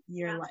 and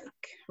you're like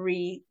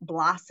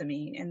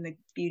re-blossoming and the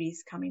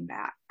beauty's coming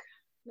back.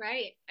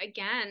 Right.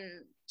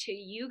 Again, to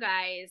you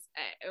guys,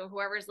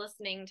 whoever's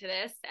listening to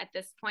this at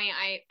this point,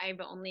 I've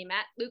only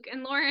met Luke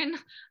and Lauren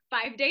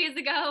 5 days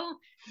ago,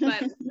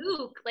 but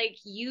Luke, like,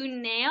 you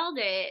nailed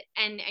it,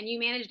 and you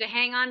managed to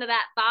hang on to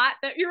that thought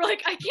that you were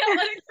like, I can't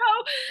let it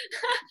go.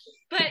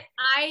 But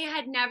I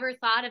had never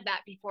thought of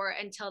that before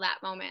until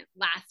that moment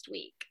last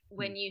week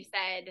when you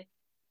said,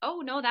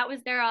 oh no, that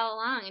was there all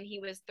along, and he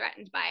was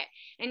threatened by it.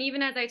 And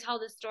even as I tell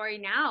this story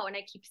now, and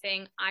I keep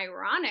saying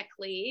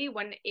ironically,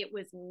 when it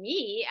was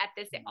me at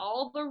this,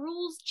 all the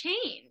rules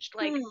changed.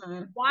 Like,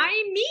 why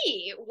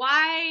me?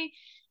 Why?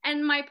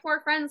 And my poor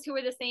friends who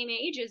were the same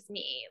age as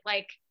me,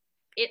 like,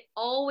 it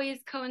always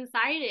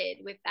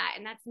coincided with that,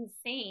 and that's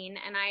insane.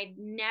 And I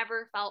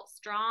never felt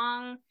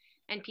strong,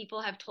 and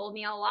people have told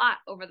me a lot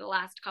over the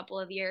last couple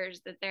of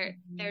years that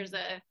there's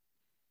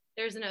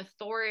an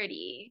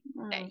authority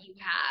that you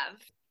have.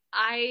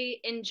 I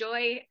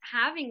enjoy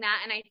having that,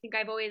 and I think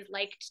I've always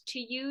liked to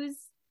use,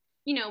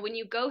 when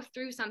you go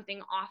through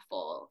something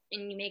awful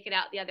and you make it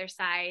out the other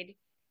side,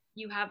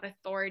 you have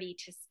authority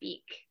to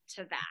speak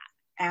to that.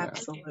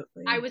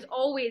 Absolutely. I was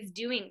always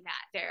doing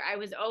that there. I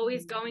was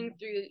always going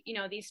through,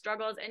 these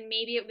struggles, and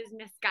maybe it was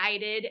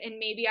misguided, and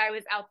maybe I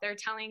was out there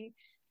telling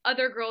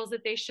other girls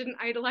that they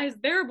shouldn't idolize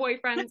their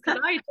boyfriends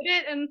because I did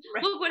it, and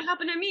look what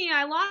happened to me.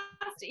 I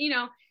lost,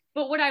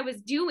 but what I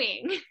was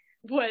doing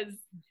was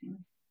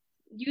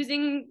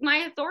using my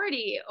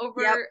authority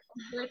over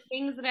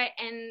things that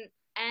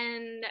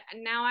and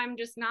now I'm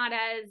just not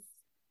as,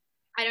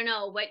 I don't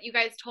know, what you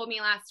guys told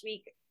me last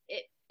week,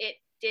 it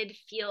did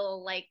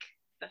feel like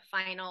the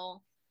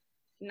final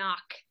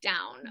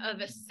knockdown of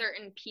a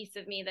certain piece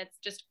of me that's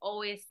just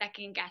always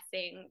second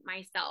guessing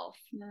myself,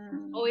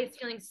 always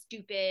feeling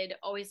stupid,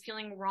 always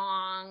feeling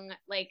wrong.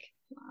 Like,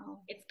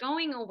 it's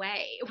going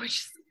away, which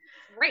is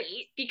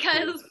great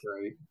because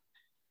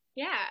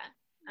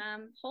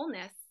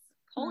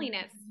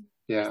holiness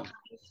to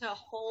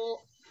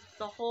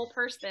the whole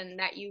person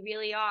that you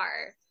really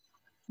are.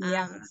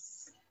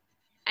 Yes.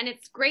 And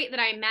it's great that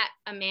I met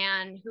a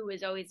man who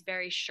was always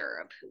very sure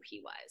of who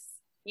he was,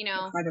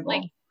 Incredible.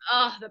 Like,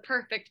 the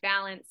perfect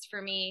balance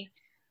for me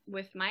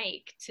with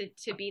Mike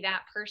to be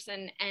that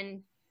person.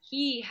 And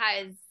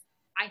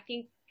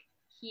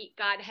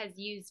God has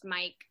used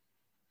Mike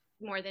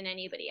more than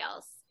anybody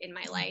else in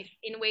my life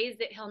in ways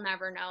that he'll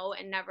never know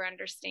and never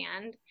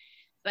understand.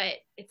 But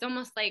it's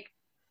almost like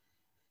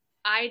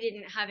I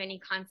didn't have any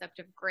concept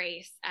of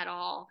grace at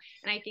all.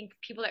 And I think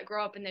people that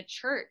grow up in the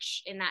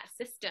church in that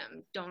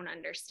system don't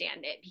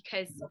understand it,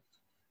 because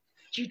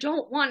you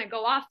don't want to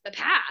go off the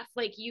path.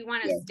 Like, you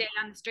want to stay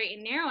on the straight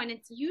and narrow. And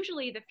it's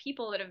usually the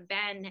people that have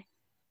been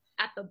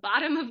at the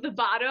bottom of the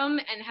bottom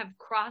and have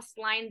crossed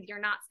lines you're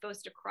not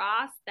supposed to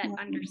cross that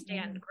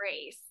understand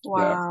grace.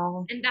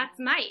 Wow. And that's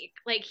Mike.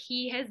 Like,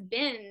 he has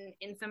been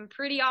in some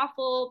pretty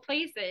awful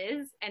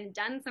places and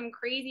done some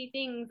crazy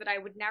things that I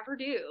would never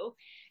do.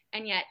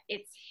 And yet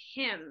it's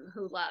him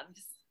who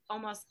loves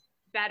almost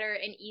better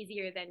and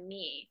easier than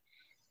me.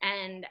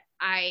 And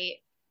I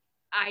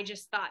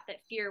just thought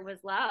that fear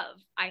was love.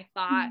 I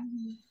thought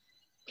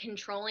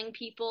controlling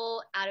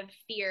people out of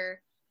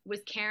fear was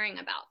caring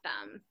about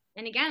them.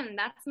 And again,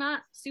 that's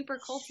not super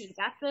culty.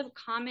 That's a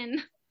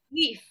common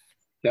belief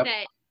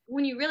that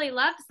when you really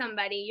love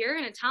somebody, you're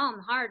going to tell them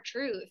the hard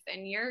truth,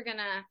 and you're going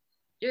to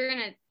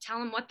tell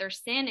them what their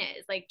sin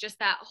is. Like, just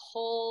that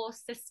whole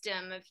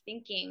system of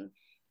thinking.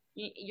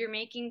 you're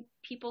making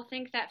people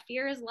think that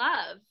fear is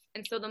love.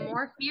 And so the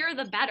more fear,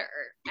 the better.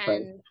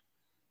 And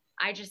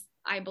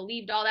I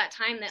believed all that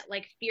time that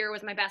like fear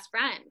was my best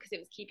friend because it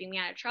was keeping me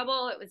out of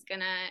trouble. It was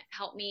going to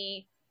help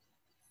me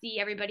see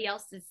everybody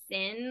else's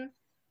sin,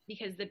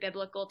 because the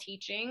biblical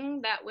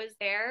teaching that was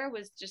there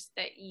was just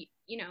that,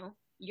 you know,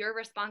 you're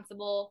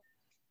responsible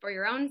for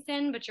your own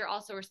sin, but you're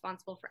also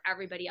responsible for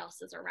everybody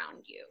else's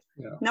around you.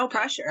 Yeah. No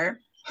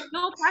pressure.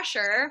 No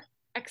pressure,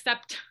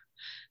 except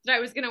that I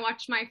was going to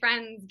watch my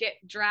friends get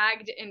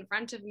dragged in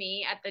front of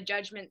me at the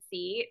judgment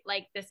seat.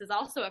 Like, this is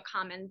also a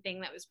common thing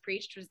that was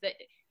preached, was that,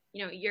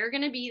 you know, you're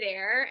going to be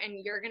there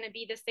and you're going to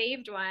be the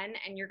saved one,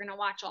 and you're going to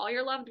watch all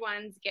your loved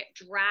ones get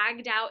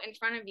dragged out in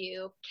front of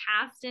you,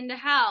 cast into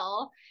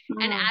hell.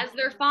 And as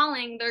they're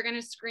falling, they're going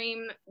to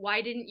scream,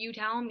 "Why didn't you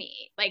tell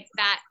me?" Like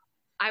that.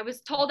 I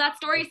was told that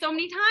story so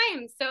many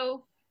times.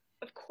 So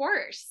of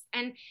course.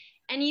 And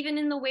even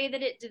in the way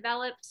that it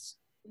developed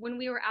when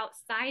we were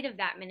outside of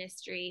that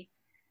ministry,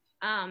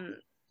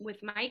 with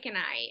Mike and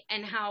I,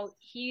 and how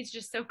he's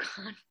just so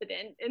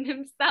confident in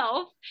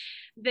himself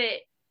that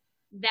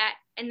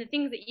and the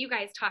things that you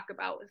guys talk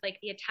about with like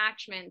the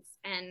attachments,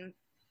 and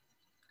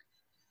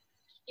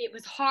it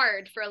was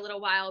hard for a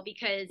little while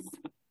because,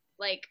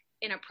 like,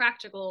 in a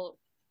practical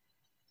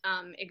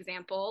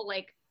example,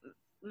 like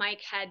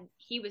Mike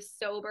he was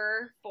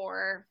sober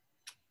for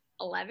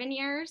 11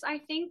 years, I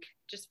think,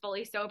 just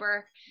fully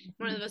sober.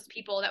 One of those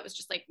people that was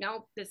just like,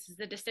 nope, this is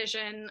the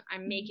decision,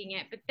 I'm making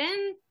it. But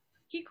then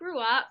he grew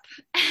up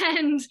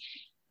and,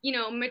 you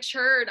know,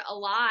 matured a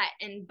lot.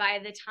 And by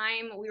the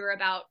time we were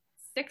about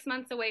 6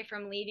 months away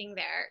from leaving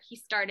there, he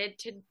started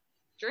to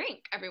drink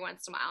every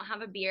once in a while,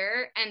 have a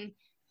beer, and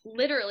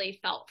literally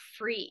felt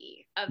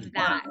free of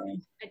that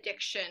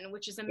addiction,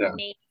 which is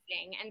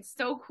amazing and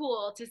so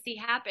cool to see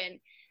happen.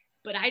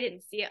 But I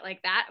didn't see it like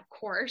that, of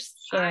course.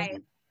 Sure.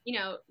 You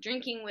know,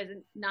 drinking was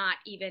not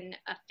even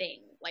a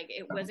thing. Like,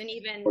 it wasn't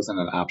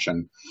an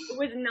option. It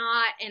was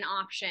not an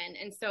option.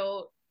 And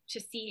so to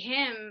see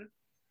him,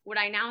 what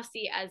I now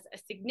see as a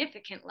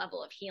significant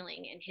level of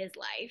healing in his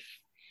life,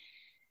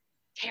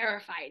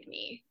 terrified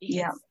me,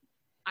 because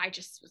I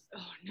just was,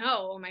 oh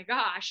no, oh my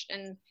gosh.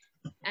 And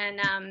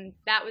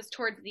that was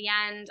towards the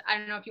end. I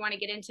don't know if you want to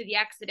get into the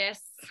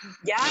Exodus.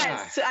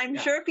 Yes, I'm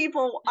sure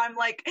people are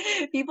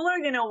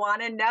going to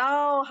want to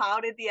know, how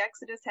did the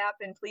Exodus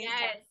happen? Please.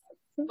 Yes.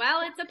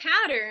 Well, it's a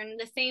pattern.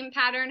 The same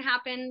pattern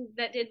happened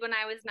that did when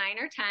I was 9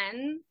 or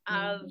 10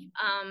 of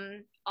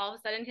all of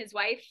a sudden his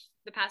wife,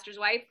 the pastor's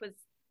wife, was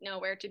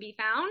nowhere to be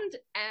found,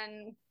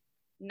 and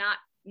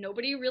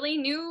nobody really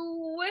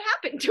knew what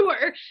happened to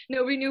her.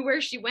 Nobody knew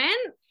where she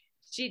went.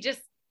 She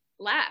just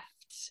left.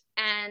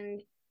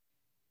 And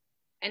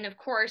of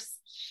course,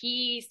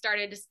 he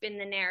started to spin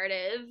the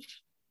narrative.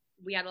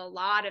 We had a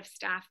lot of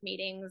staff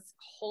meetings,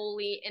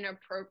 holy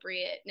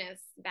inappropriateness,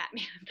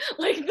 Batman,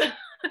 like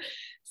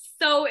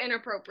so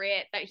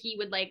inappropriate that he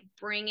would like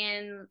bring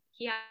in,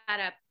 he had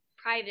a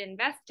private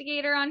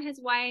investigator on his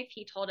wife.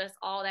 He told us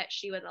all that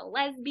she was a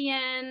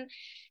lesbian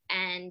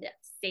and a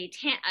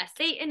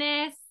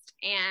Satanist,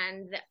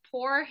 and that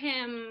poor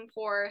him,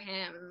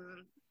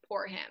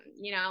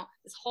 you know,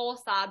 this whole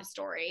sob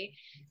story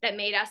that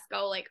made us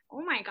go like,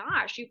 oh my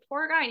gosh, you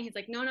poor guy. And he's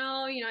like,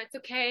 no, you know, it's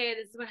okay.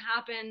 This is what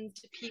happens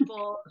to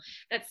people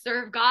that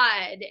serve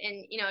God.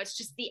 And, you know, it's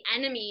just the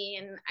enemy.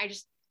 And I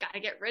just got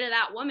to get rid of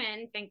that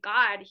woman. Thank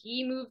God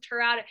he moved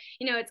her out.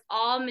 You know, it's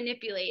all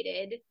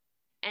manipulated.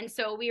 And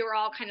so we were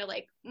all kind of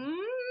like,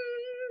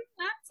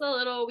 that's a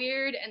little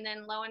weird. And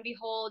then lo and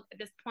behold, at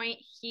this point,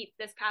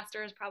 this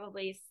pastor is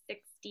probably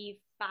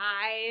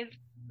 65.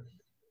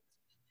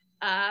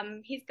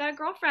 He's got a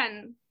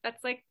girlfriend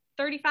that's like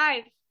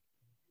 35,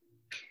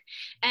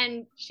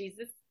 and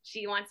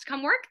she wants to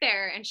come work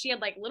there, and she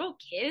had like little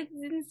kids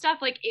and stuff.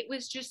 Like, it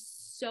was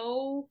just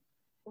so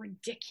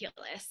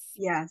ridiculous.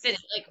 Yes. That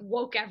it like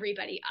woke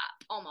everybody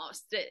up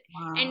almost.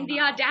 Wow. And the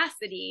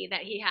audacity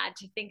that he had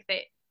to think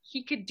that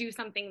he could do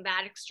something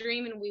that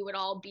extreme and we would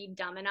all be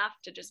dumb enough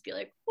to just be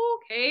like,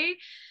 okay.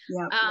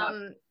 Yep.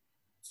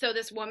 So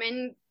this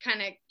woman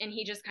and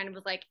he just kind of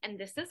was like, and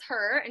this is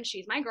her, and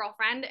she's my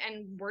girlfriend,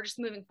 and we're just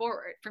moving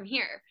forward from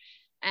here.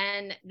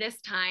 And this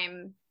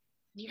time,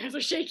 you guys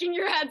are shaking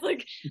your heads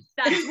like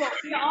that's what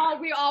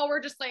we all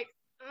were just like,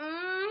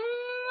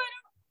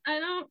 I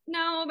don't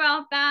know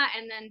about that.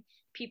 And then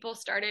people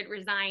started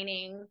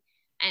resigning,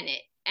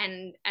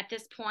 and at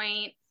this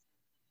point,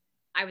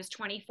 I was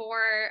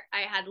 24,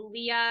 I had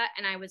Leah,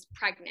 and I was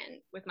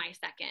pregnant with my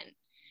second.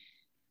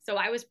 So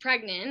I was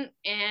pregnant,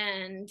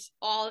 and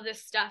all of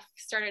this stuff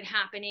started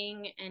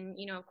happening. And,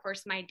 you know, of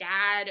course, my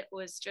dad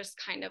was just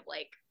kind of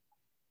like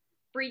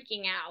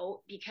freaking out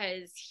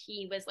because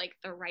he was like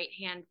the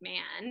right-hand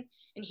man.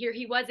 And here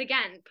he was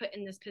again, put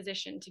in this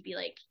position to be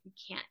like, you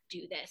can't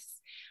do this.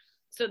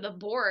 So the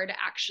board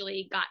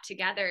actually got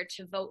together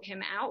to vote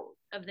him out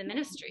of the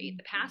ministry,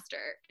 the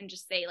pastor, and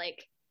just say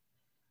like,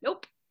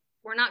 nope,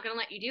 we're not going to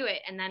let you do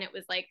it. And then it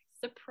was like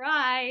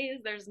surprise,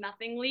 there's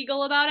nothing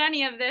legal about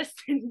any of this.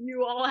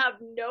 You all have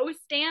no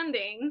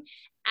standing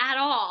at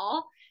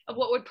all of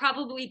what would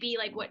probably be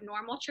like what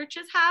normal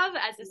churches have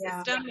as a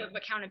system of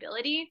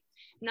accountability.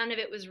 None of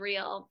it was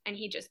real. And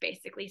he just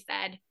basically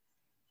said,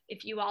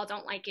 if you all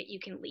don't like it, you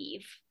can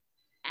leave.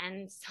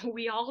 And so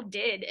we all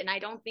did. And I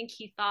don't think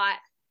he thought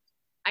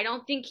that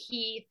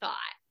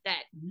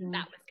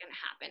that was going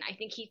to happen. I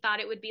think he thought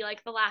it would be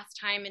like the last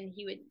time and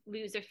he would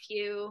lose a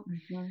few.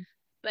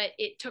 But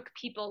it took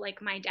people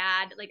like my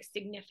dad, like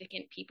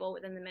significant people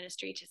within the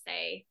ministry, to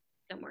say,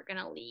 then we're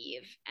going to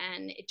leave.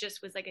 And it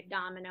just was like a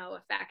domino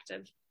effect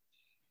of,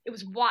 it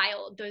was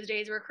wild. Those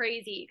days were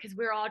crazy because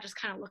we were all just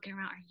kind of looking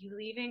around. Are you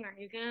leaving? Are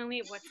you going to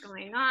leave? What's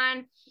going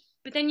on?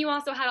 But then you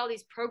also had all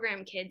these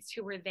program kids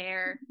who were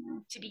there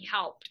to be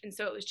helped. And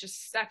so it was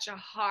just such a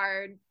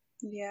hard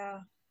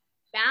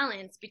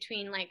balance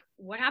between like,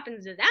 what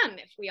happens to them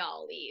if we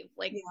all leave?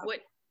 Like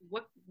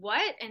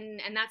what?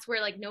 And that's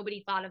where like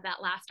nobody thought of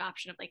that last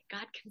option of like,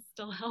 God can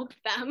still help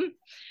them.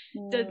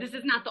 So this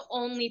is not the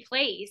only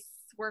place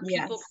where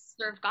people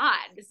serve God.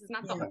 This is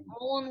not the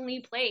only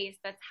place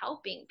that's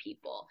helping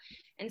people.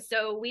 And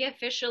so we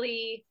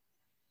officially,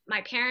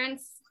 my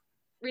parents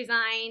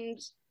resigned,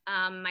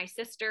 my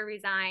sister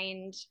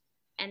resigned,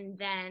 and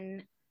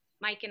then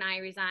Mike and I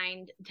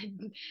resigned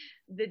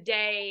the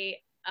day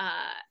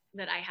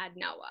that I had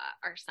Noah,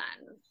 our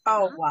son.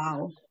 Oh,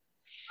 wow.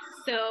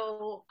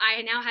 So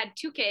I now had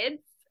 2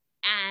 kids,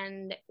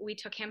 and we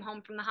took him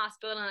home from the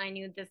hospital, and I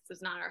knew this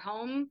was not our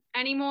home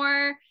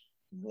anymore.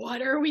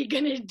 What are we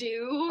gonna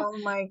do? Oh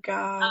my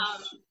gosh.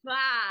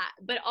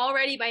 But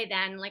already by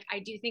then, like, I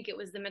do think it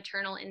was the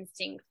maternal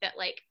instinct that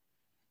like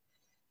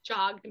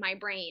jogged my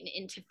brain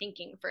into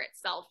thinking for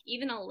itself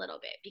even a little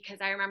bit,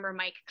 because I remember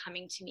Mike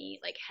coming to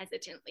me like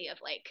hesitantly of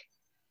like,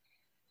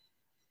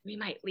 we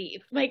might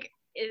leave, like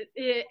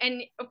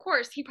and of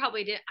course he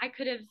probably did. I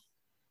could have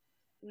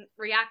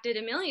reacted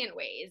a million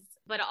ways,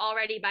 but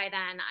already by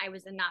then I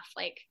was enough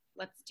like,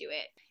 let's do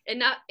it.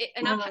 Enough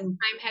time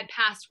had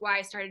passed where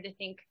I started to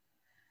think,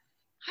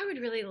 I would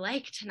really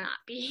like to not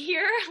be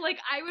here. Like,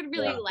 I would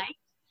really like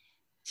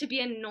to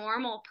be a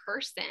normal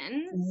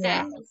person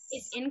that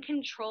is in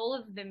control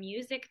of the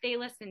music they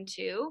listen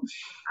to.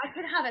 I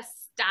could have a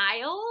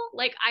style.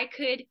 Like, I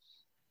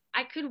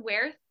could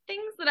wear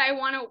things that I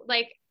want to,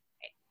 like,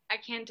 I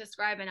can't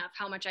describe enough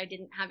how much I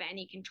didn't have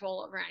any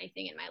control over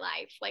anything in my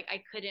life. Like,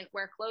 I couldn't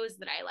wear clothes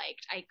that I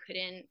liked. I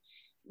couldn't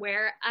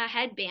wear a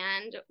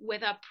headband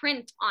with a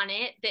print on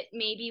it that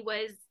maybe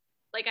was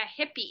like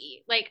a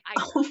hippie. Like,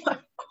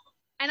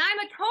 and I'm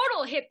a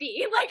total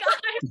hippie. Like,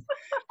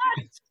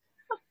 I'm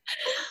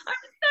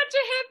such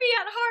a hippie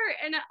at heart,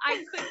 and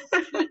I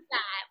couldn't do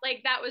that.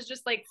 Like, that was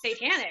just like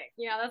satanic,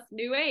 you know, that's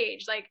new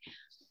age. Like,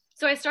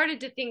 so I started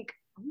to think,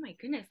 oh my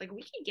goodness, like,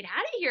 we could get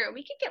out of here.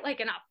 We could get like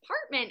an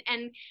apartment.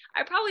 And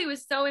I probably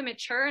was so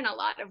immature in a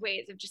lot of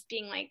ways of just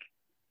being like,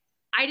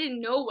 I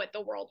didn't know what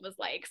the world was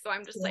like. So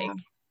I'm just like,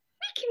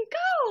 we can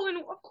go. And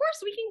of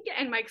course we can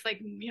get, and Mike's like,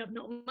 we have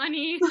no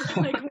money.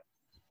 Like,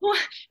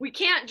 we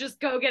can't just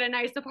go get a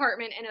nice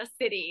apartment in a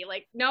city.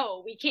 Like,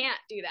 no, we can't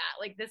do that.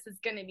 Like, this is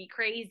going to be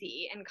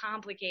crazy and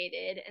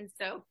complicated. And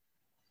so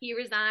he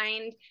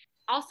resigned.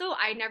 Also,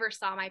 I never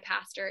saw my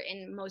pastor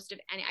in most of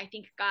any, I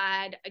think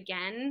God,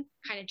 again,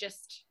 kind of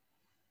just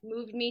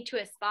moved me to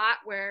a spot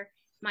where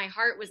my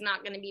heart was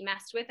not going to be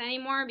messed with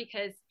anymore,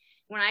 because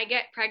when I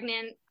get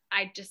pregnant,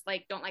 I just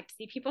like don't like to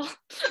see people.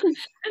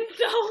 And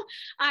so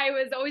I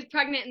was always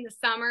pregnant in the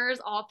summers.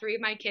 All 3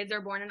 of my kids are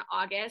born in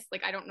August.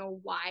 Like, I don't know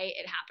why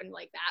it happened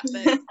like that,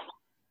 but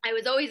I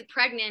was always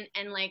pregnant,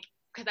 and like,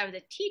 because I was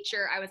a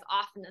teacher, I was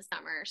off in the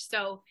summer.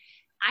 So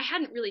I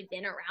hadn't really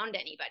been around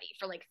anybody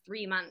for like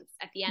 3 months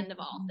at the end of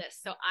all this.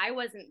 So I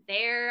wasn't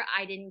there.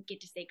 I didn't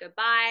get to say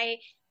goodbye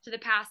to the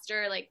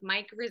pastor. Like,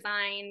 Mike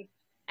resigned.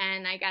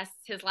 And I guess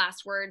his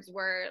last words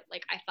were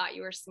like, I thought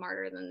you were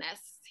smarter than this,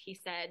 he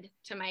said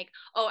to Mike.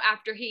 Oh,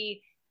 after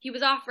he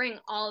was offering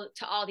all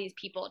these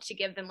people to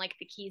give them like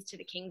the keys to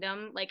the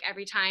kingdom. Like,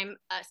 every time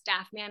a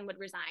staff man would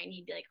resign,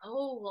 he'd be like,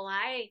 oh, well,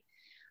 I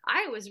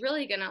was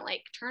really going to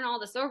like turn all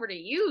this over to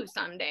you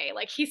someday.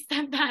 Like, he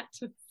said that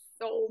to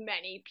so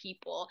many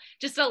people,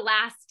 just a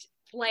last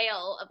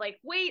flail of like,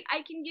 wait,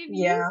 I can give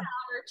you power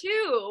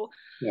too.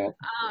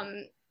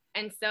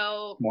 And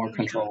so more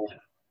control.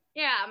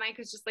 Yeah, Mike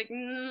was just like,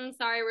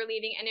 sorry, we're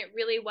leaving. And it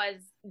really was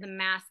the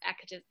mass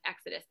exodus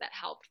that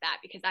helped that,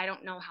 because I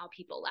don't know how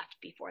people left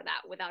before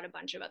that without a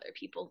bunch of other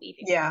people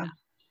leaving. Yeah.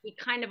 We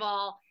kind of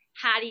all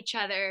had each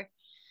other.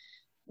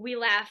 We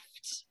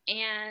left.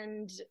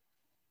 And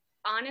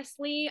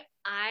honestly,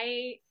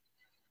 I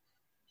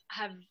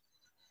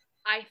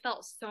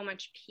felt so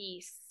much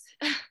peace,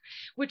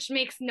 which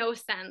makes no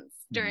sense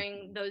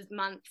during those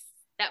months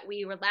that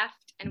we were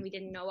left and we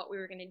didn't know what we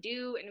were going to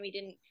do, and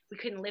we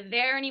couldn't live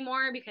there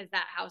anymore because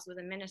that house was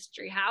a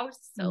ministry house.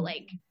 So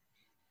like,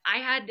 I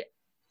had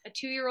a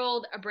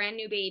 2-year-old, a brand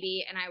new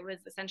baby, and I was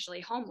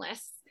essentially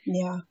homeless.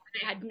 Yeah.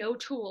 I had no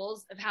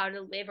tools of how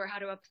to live or how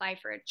to apply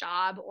for a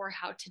job or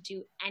how to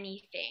do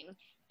anything.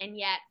 And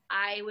yet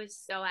I was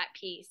so at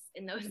peace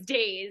in those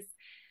days.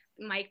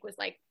 Mike was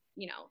like,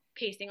 you know,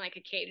 pacing like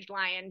a caged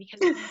lion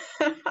because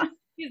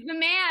he's the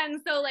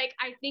man. So like,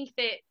 I think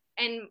that,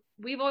 and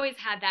we've always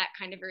had that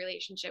kind of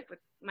relationship with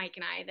Mike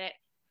and I, that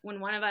when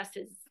one of us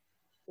is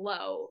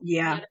low, the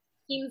other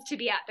seems to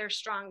be at their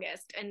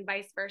strongest, and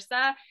vice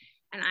versa.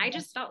 And I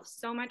just felt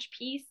so much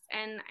peace.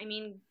 And I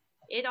mean,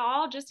 it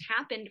all just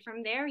happened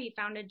from there. He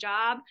found a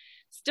job,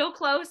 still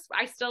close.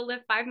 I still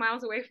live 5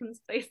 miles away from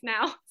this place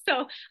now.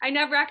 So I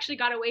never actually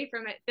got away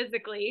from it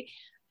physically,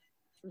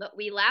 but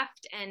we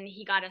left and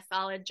he got a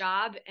solid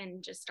job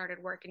and just started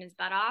working his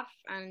butt off.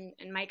 And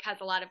Mike has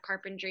a lot of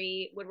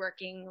carpentry,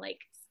 woodworking, like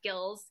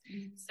skills.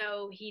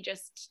 So he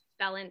just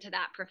fell into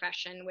that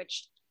profession,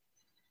 which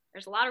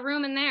there's a lot of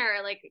room in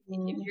there. Like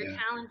if you're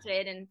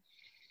talented and,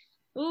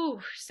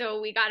 so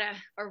we got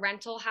a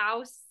rental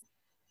house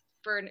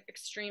for an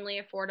extremely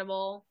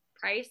affordable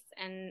price,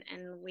 and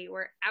we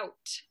were out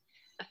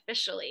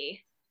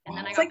officially. And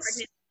then I got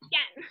pregnant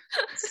again.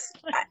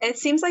 It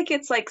seems like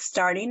it's like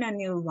starting a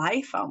new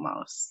life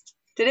almost.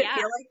 Did it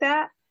feel like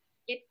that?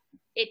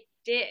 It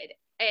did.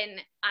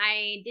 And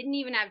I didn't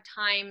even have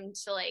time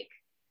to like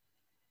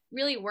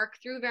really work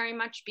through very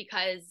much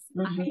because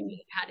I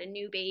had a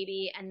new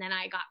baby, and then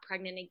I got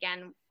pregnant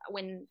again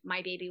when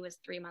my baby was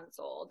 3 months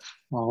old.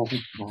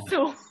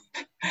 So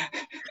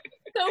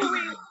we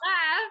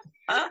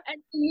left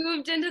and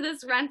moved into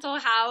this rental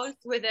house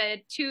with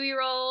a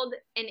 2-year-old,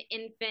 an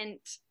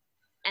infant,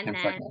 and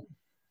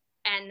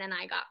then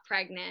I got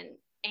pregnant,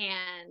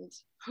 and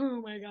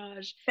oh my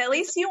gosh. At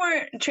least you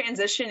weren't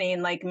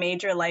transitioning like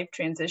major life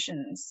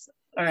transitions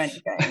or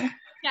anything.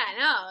 Yeah,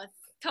 no, it's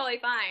totally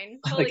fine.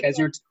 Totally like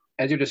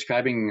as you're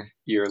describing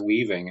your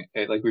leaving,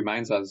 it like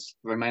reminds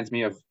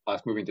me of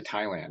us moving to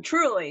Thailand.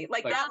 Truly,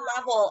 like that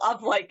level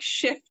of like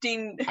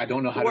shifting. I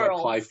don't know how to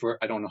apply for.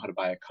 I don't know how to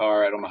buy a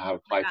car. I don't know how to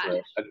apply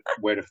for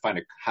where to find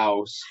a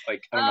house.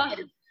 Like I don't know how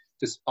to,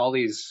 just all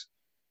these.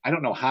 I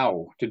don't know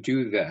how to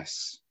do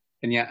this,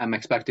 and yet I'm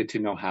expected to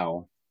know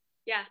how.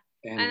 Yeah,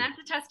 and that's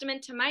a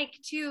testament to Mike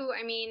too.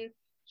 I mean,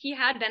 he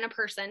had been a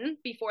person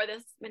before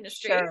this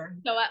ministry,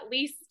 so at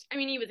least, I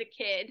mean, he was a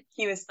kid.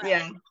 He was,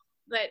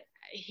 but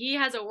he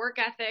has a work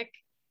ethic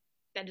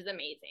that is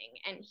amazing,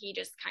 and he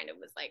just kind of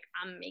was like,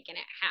 I'm making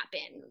it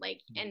happen. Like,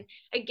 and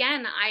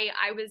again,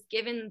 I was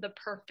given the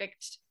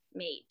perfect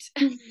mate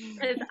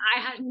because I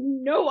had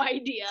no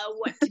idea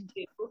what to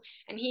do,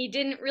 and he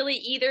didn't really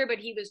either, but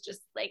he was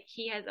just like,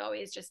 he has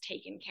always just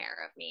taken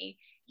care of me.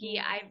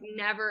 I've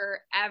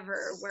never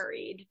ever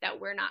worried that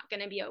we're not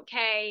going to be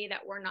okay,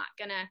 that we're not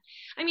going to,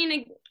 I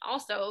mean,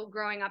 also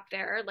growing up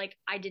there, like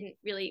I didn't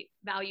really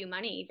value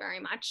money very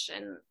much,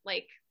 and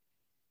like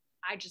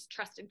I just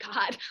trusted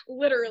God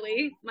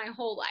literally my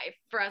whole life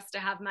for us to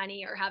have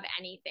money or have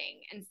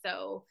anything. And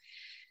so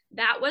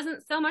that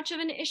wasn't so much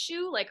of an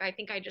issue. Like, I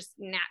think I just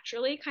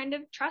naturally kind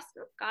of trust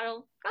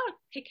God'll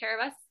take care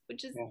of us,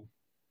 which is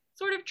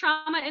sort of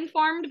trauma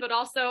informed, but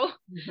also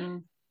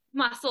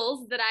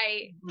muscles that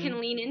I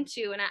can lean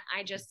into. And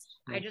I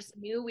just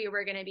knew we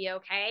were going to be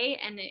okay.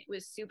 And it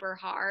was super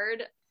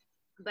hard,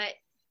 but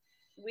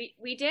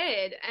we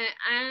did.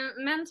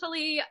 And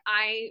mentally,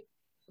 I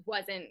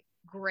wasn't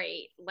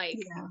great. Like,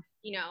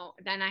 you know,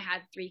 then I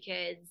had 3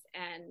 kids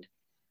and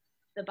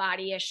the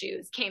body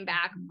issues came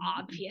back,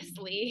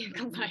 obviously,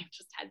 because I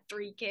just had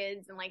 3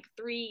 kids in like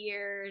 3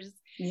 years.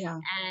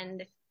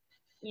 And,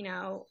 you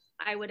know,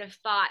 I would have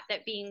thought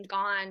that being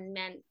gone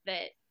meant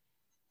that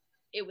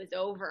it was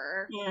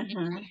over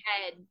in my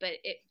head, but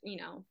it, you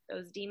know,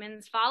 those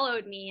demons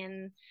followed me,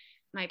 and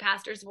my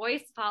pastor's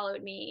voice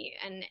followed me,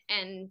 and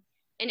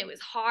it was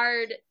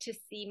hard to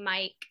see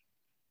Mike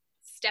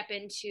step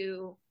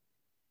into,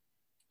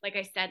 like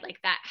I said,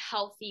 like that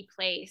healthy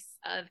place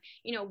of,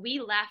 you know, we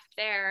left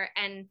there,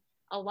 and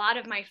a lot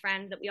of my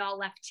friends that we all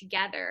left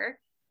together,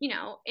 you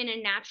know, in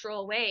a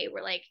natural way,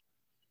 we're like,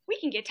 we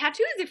can get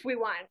tattoos if we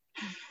want,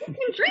 we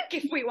can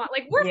drink if we want,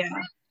 like we're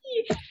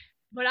free.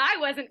 But I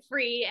wasn't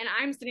free, and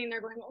I'm sitting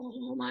there going,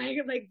 oh my,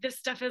 like this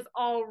stuff is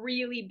all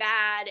really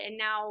bad, and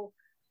now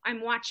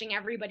I'm watching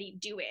everybody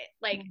do it.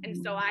 Like, and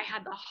so I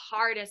had the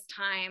hardest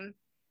time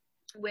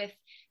with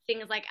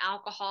things like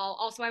alcohol.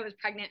 Also, I was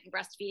pregnant and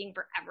breastfeeding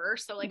forever.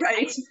 So like,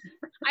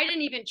 I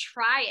didn't even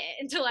try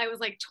it until I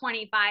was like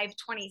 25,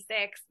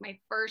 26, my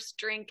first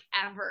drink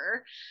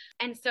ever.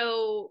 And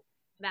so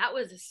that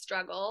was a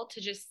struggle.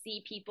 To just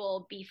see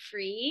people be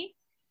free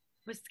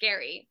was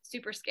scary,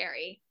 super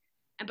scary.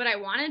 But I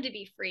wanted to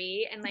be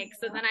free. And like,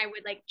 so then I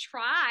would like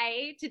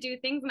try to do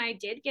things, and I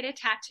did get a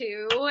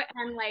tattoo,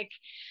 and like,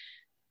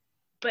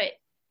 but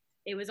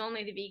it was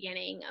only the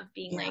beginning of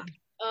being like,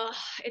 oh,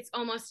 it's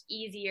almost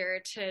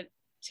easier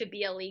to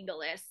be a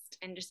legalist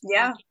and just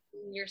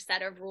your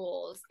set of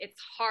rules.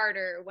 It's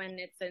harder when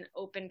it's an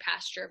open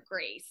pasture of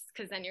grace,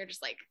 because then you're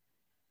just like,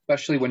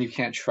 especially when you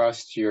can't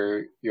trust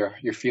your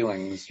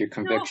feelings, your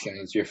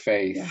convictions, your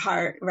faith, your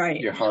heart,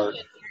 your heart,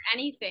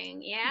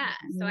 anything.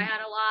 So I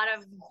had a lot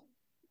of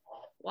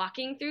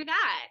walking through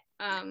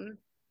that.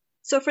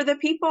 So for the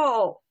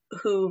people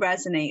who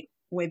resonate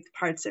with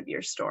parts of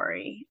your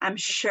story. I'm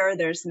sure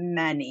there's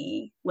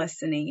many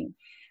listening,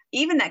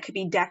 even that could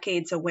be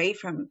decades away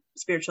from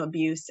spiritual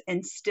abuse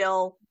and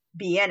still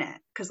be in it.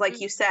 Because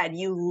like you said,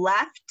 you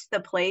left the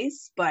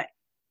place, but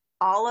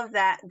all of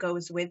that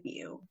goes with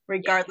you,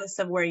 regardless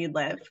of where you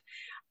live.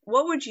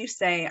 What would you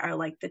say are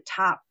like the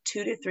top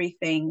 2 to 3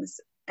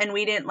 things? And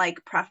we didn't like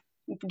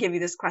give you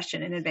this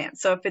question in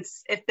advance. So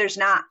if there's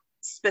not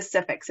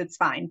specifics, it's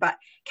fine. But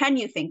can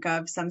you think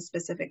of some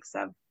specifics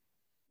of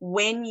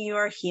when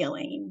you're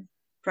healing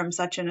from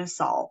such an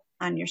assault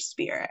on your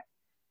spirit?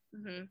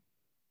 Mm-hmm.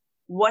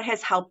 What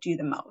has helped you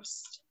the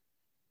most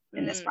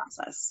in this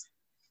process?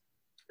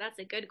 That's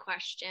a good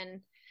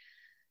question.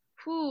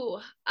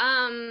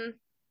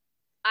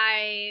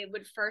 I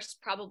would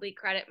first probably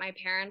credit my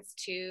parents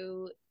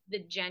to the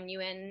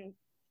genuine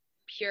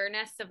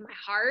pureness of my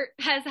heart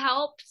has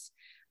helped.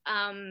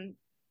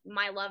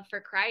 My love for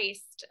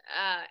Christ.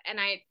 And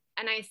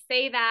I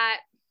say that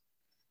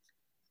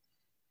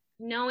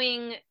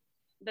knowing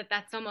that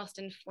that's almost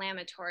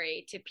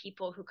inflammatory to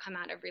people who come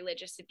out of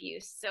religious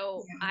abuse.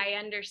 So I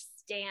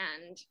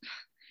understand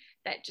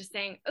that just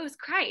saying, oh, it's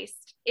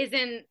Christ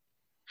isn't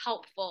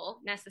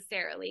helpful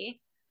necessarily.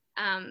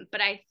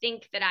 But I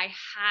think that I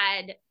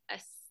had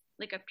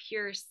a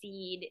pure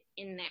seed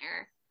in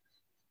there.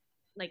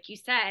 Like you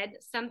said,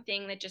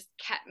 something that just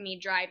kept me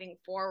driving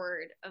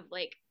forward of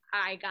like,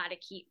 I got to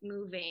keep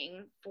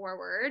moving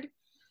forward,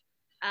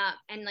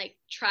 and like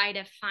try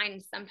to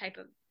find some type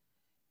of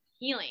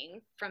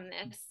healing from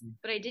this.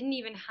 But I didn't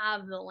even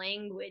have the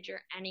language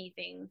or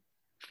anything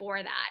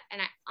for that.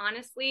 And I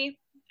honestly,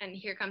 and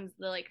here comes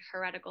the like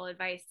heretical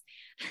advice.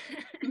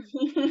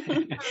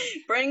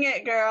 Bring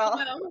it, girl.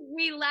 So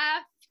we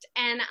left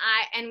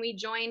and we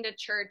joined a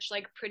church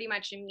like pretty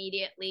much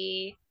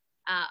immediately,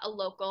 a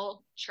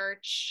local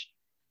church.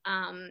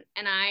 And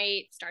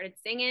I started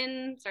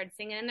singing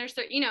and there's,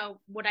 you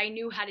know, what I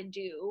knew how to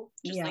do,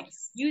 just like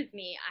use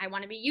me. I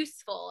want to be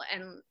useful.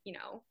 And, you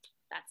know,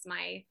 that's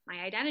my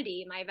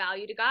identity. My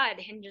value to God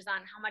hinges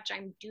on how much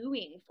I'm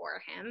doing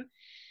for him.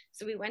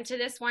 So we went to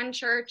this one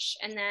church,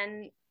 and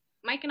then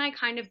Mike and I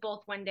kind of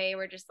both one day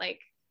were just like,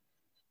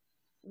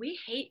 we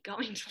hate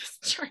going to this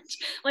church.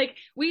 Like,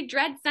 we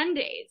dread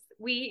Sundays.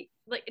 We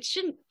like, it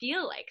shouldn't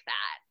feel like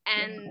that.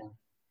 And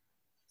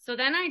so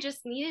then I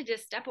just needed to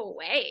step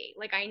away.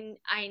 Like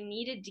I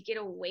needed to get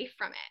away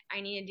from it. I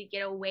needed to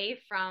get away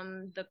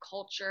from the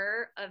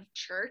culture of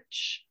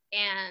church,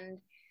 and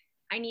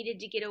I needed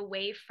to get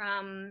away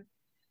from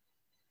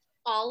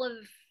all of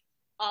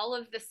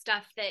the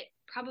stuff that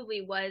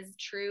probably was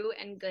true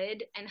and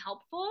good and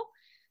helpful.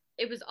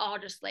 It was all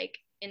just like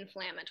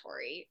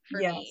inflammatory for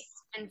me.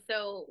 And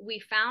so we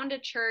found a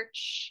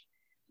church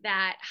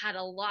that had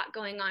a lot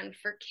going on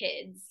for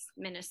kids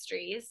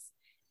ministries,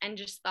 and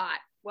just thought,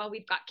 well,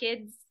 we've got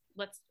kids,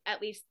 let's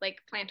at least like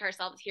plant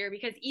ourselves here,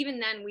 because even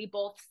then we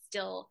both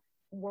still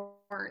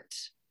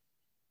weren't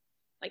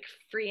like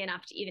free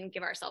enough to even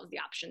give ourselves the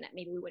option that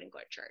maybe we wouldn't go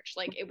to church.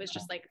 Like it was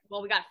just like,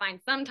 well, we got to find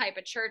some type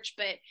of church,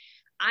 but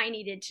I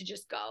needed to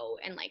just go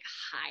and like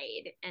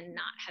hide and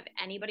not have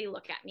anybody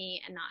look at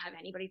me and not have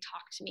anybody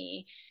talk to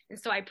me. And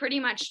so I pretty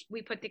much,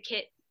 we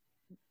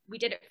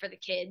did it for the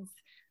kids.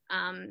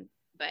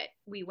 But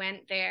we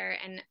went there,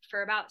 and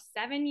for about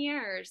 7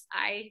 years,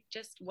 I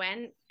just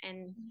went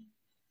and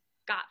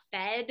got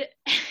fed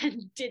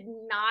and did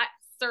not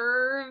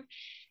serve.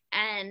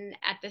 And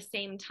at the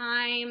same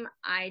time,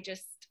 I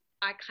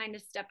kind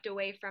of stepped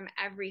away from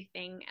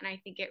everything. And I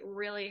think it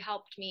really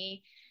helped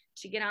me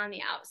to get on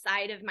the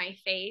outside of my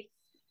faith.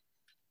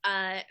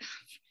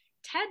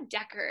 Ted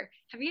Decker.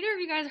 Have either of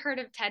you guys heard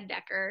of Ted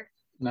Decker?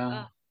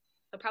 No.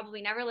 He'll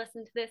probably never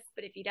listen to this,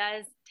 but if he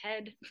does,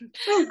 Ted,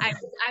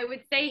 I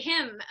would say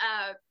him.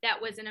 That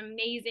was an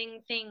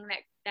amazing thing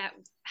that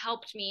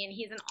helped me. And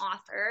he's an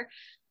author.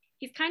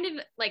 He's kind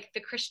of like the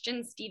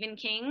Christian Stephen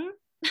King.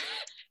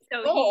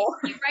 So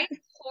he writes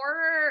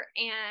horror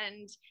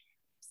and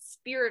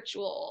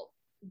spiritual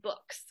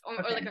books, or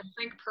like a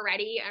Frank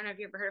Peretti. I don't know if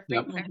you've ever heard of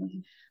Frank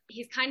Peretti.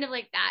 He's kind of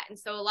like that. And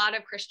so a lot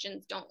of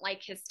Christians don't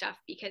like his stuff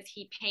because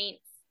he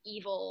paints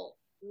evil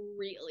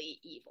really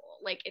evil.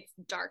 Like it's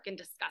dark and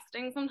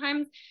disgusting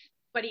sometimes,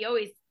 but he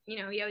always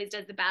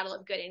does the battle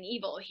of good and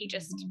evil. He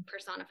just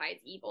personifies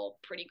evil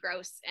pretty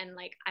gross. And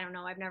like, I don't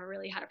know, I've never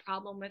really had a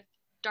problem with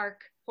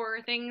dark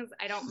horror things.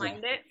 I don't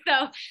mind it.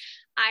 So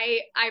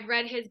I've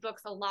read his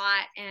books a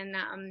lot. And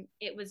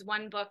it was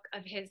one book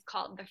of his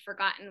called The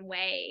Forgotten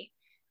Way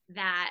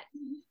that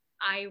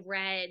I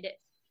read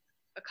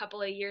a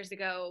couple of years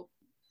ago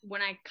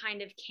when I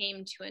kind of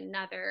came to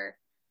another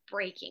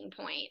breaking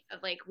point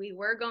of like, we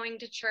were going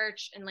to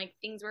church and like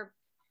things were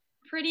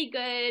pretty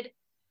good,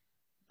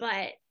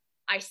 but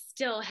I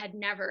still had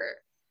never,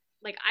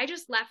 like, I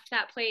just left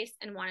that place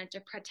and wanted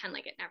to pretend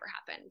like it never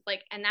happened.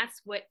 Like, and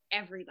that's what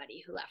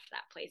everybody who left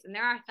that place, and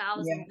there are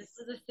thousands, this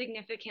is a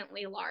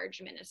significantly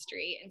large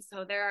ministry. And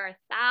so there are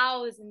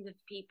thousands of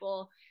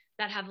people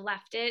that have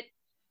left it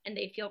and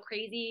they feel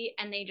crazy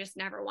and they just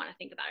never want to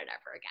think about it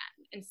ever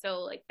again. And so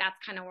like, that's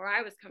kind of where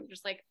I was coming,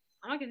 just like,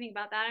 I'm not gonna think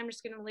about that. I'm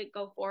just gonna like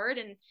go forward.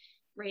 And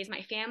raise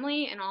my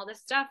family and all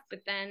this stuff.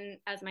 But then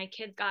as my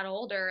kids got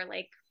older,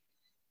 like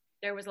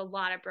there was a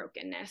lot of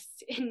brokenness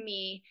in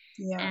me.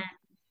 Yeah. And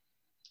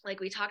like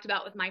we talked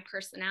about with my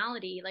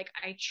personality, like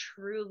I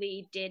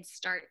truly did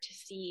start to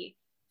see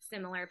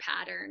similar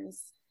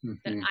patterns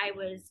that I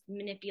was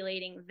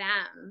manipulating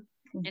them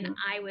and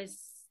I was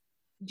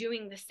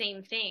doing the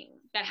same thing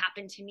that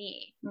happened to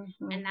me.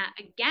 And that,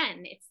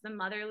 again, it's the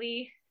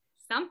motherly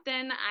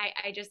something.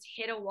 I just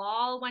hit a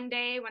wall one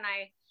day when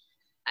I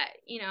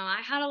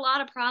had a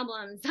lot of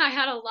problems. I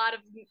had a lot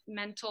of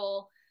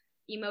mental,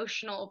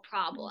 emotional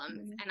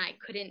problems and I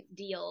couldn't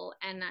deal.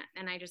 And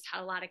I just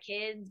had a lot of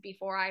kids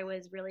before I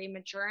was really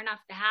mature enough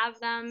to have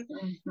them.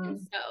 And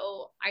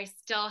so I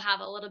still have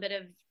a little bit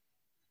of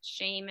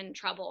shame and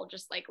trouble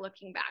just like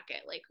looking back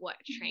at like what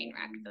train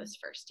wreck those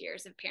first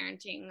years of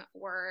parenting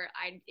were.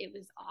 It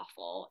was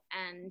awful.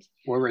 And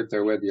we're right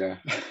there with you.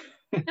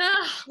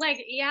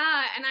 like,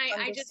 yeah. And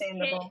I just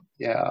hit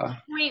a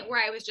point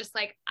where I was just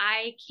like,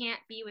 I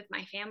can't be with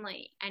my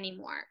family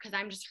anymore because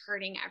I'm just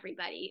hurting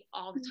everybody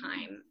all the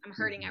time. I'm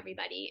hurting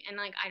everybody. And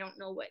like, I don't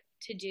know what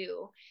to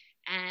do.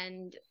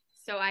 And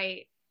so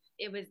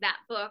it was that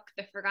book,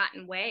 The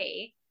Forgotten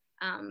Way,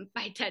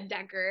 by Ted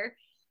Dekker,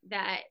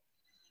 that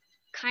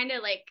kind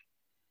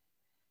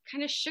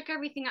of shook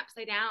everything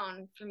upside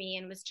down for me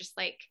and was just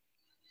like,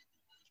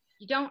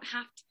 you don't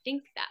have to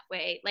think that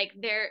way. Like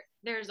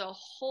there's a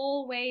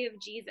whole way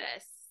of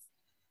Jesus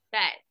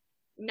that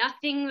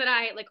nothing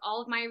that like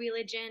all of my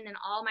religion and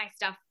all my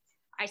stuff,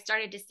 I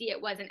started to see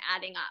it wasn't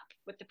adding up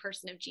with the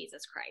person of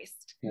Jesus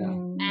Christ.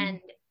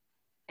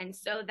 And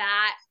so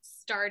that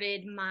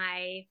started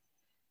my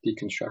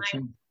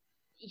deconstruction.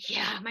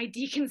 My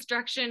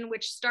deconstruction,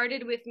 which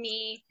started with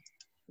me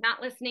not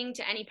listening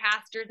to any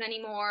pastors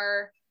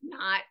anymore,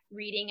 not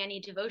reading any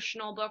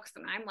devotional books.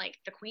 And I'm like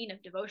the queen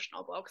of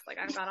devotional books. Like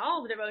I've got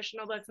all the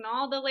devotional books and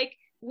all the like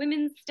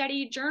women's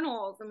study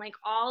journals and like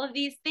all of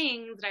these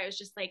things that I was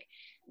just like,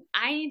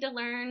 I need to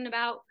learn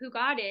about who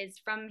God is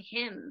from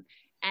him.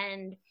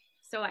 And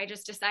so I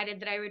just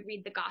decided that I would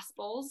read the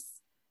Gospels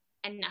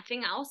and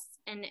nothing else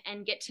and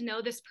get to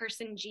know this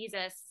person,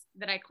 Jesus,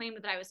 that I claimed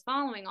that I was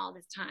following all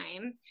this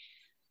time,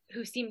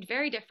 who seemed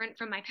very different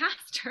from my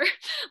pastor.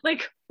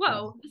 Like,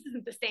 whoa, this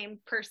isn't the same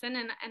person.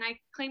 And I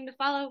claim to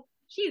follow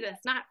Jesus,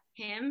 not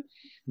him.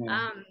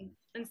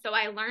 And so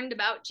I learned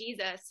about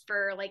Jesus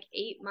for like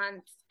 8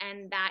 months.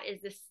 And that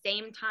is the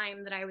same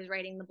time that I was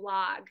writing the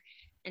blog.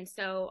 And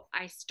so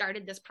I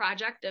started this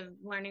project of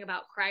learning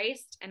about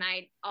Christ. And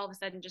I all of a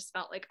sudden just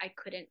felt like I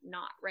couldn't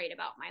not write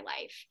about my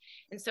life.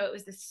 And so it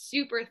was this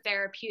super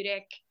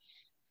therapeutic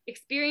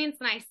experience.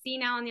 And I see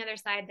now on the other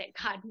side that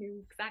God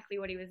knew exactly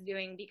what he was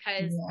doing,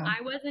 because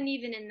I wasn't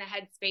even in the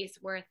headspace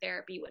where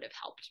therapy would have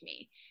helped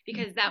me,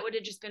 because that would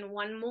have just been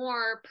one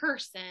more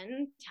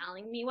person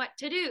telling me what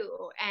to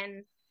do.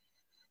 And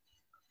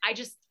I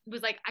just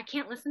was like, I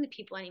can't listen to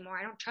people anymore.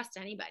 I don't trust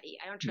anybody.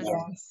 I don't trust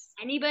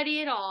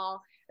anybody at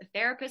all. A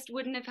therapist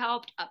wouldn't have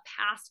helped. A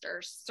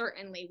pastor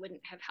certainly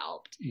wouldn't have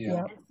helped.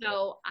 And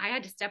so I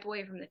had to step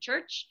away from the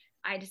church.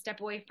 I had to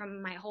step away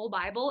from my whole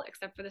Bible,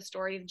 except for the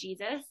story of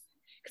Jesus.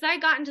 Because I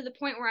had gotten to the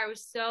point where I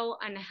was so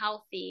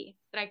unhealthy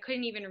that I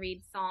couldn't even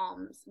read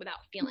Psalms without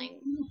feeling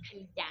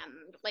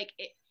condemned. Like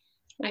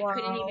I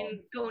couldn't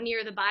even go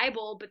near the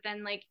Bible, but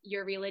then like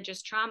your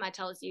religious trauma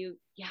tells you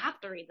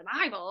have to read the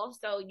Bible.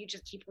 So you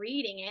just keep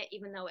reading it,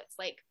 even though it's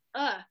like,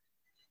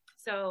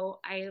 So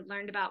I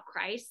learned about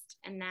Christ.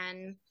 And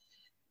then,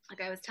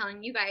 like I was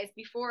telling you guys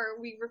before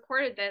we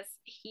recorded this,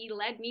 he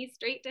led me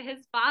straight to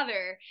his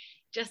Father,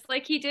 just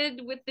like he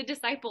did with the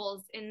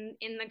disciples in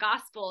the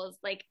Gospels.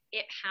 Like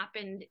it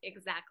happened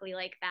exactly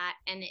like that.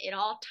 And it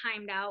all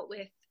timed out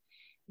with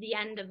the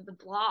end of the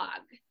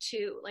blog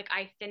too. Like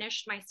I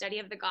finished my study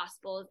of the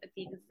Gospels at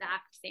the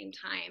exact same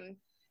time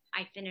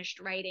I finished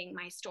writing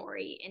my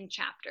story in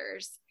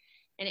chapters.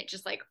 And it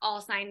just like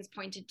all signs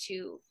pointed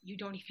to, you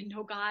don't even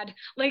know God,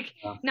 like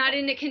not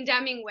in a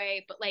condemning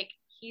way, but like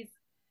he's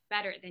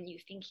better than you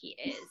think he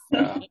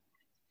is.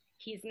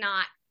 He's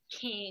not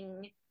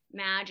king,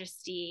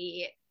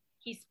 majesty,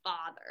 he's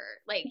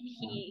Father. Like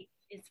he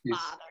is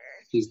Father.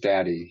 He's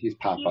daddy. He's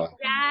Papa.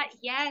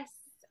 Yes.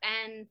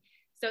 And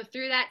so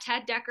through that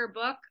Ted Dekker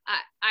book,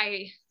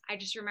 I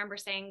just remember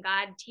saying,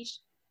 God, teach,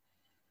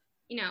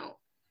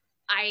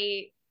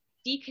 I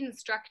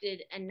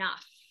deconstructed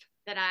enough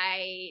that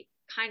I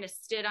kind of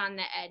stood on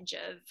the edge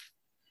of,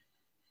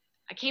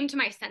 I came to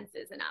my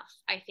senses enough,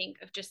 I think,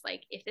 of just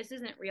like, if this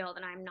isn't real,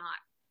 then I'm not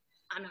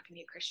going to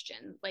be a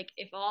Christian. Like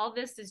if all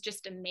this is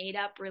just a made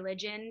up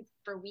religion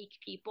for weak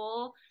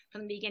people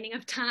from the beginning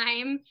of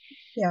time,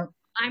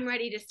 I'm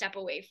ready to step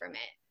away from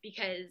it,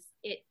 because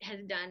it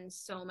has done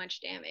so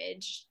much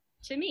damage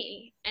to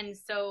me. And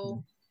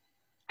so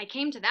I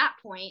came to that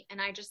point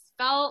and I just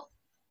felt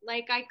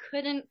like I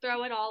couldn't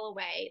throw it all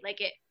away.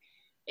 Like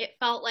it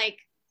felt like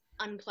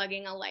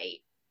unplugging a light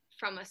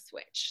from a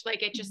switch.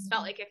 Like it just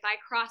felt like if I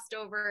crossed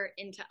over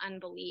into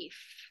unbelief,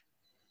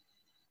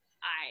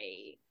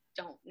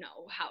 don't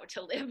know how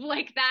to live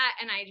like that.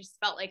 And I just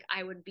felt like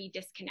I would be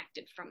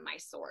disconnected from my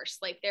source.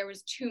 Like there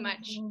was too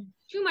much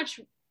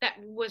that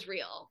was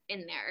real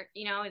in there.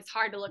 You know, it's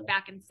hard to look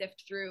back and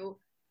sift through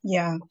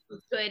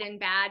good and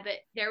bad, but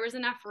there was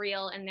enough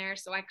real in there.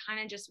 So I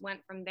kind of just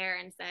went from there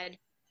and said,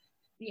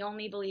 the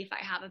only belief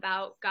I have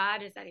about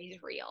God is that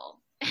he's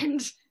real.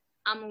 And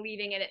I'm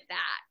leaving it at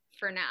that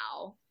for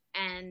now.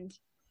 And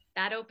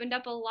that opened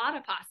up a lot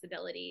of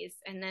possibilities.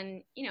 And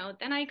then, you know,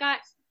 then I got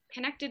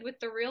connected with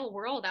the real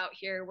world out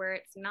here where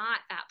it's not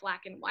that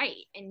black and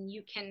white. And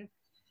you can,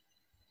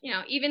 you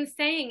know, even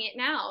saying it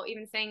now,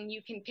 even saying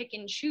you can pick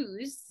and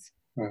choose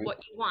what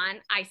you want,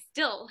 I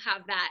still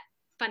have that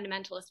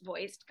fundamentalist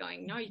voice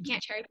going, no, you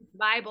can't cherry pick the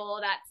Bible.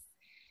 That's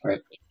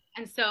right.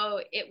 And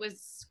so it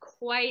was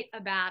quite a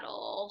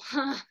battle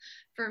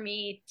for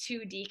me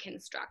to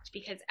deconstruct,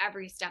 because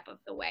every step of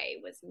the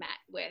way was met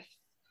with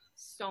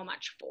so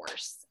much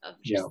force of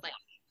just like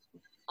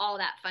all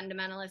that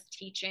fundamentalist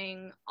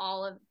teaching,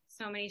 all of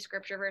so many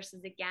scripture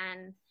verses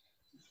again.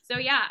 So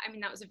yeah, I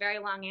mean, that was a very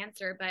long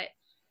answer, but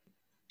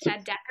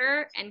Ted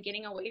Decker and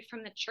getting away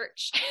from the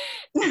church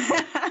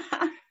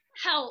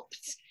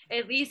helped,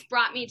 at least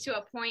brought me to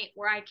a point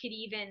where I could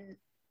even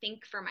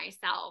think for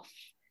myself,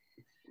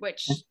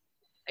 which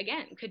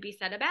again could be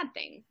said a bad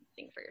thing.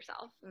 Think for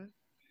yourself.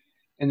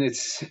 And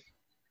it's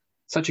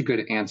such a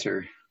good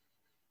answer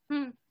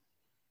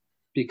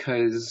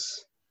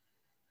because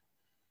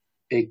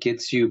it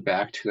gets you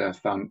back to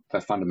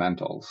the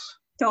fundamentals.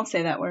 Don't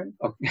say that word.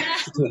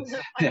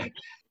 Okay.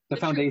 The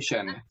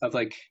foundation of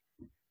like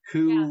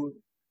who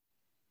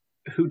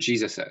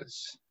Jesus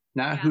is.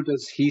 Not who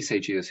does he say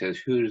Jesus is,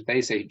 who do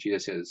they say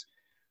Jesus is,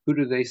 who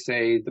do they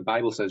say the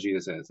Bible says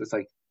Jesus is. It's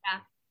like,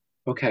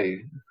 okay,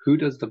 who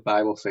does the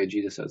Bible say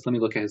Jesus is? Let me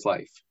look at his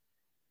life.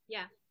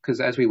 Yeah.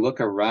 Because as we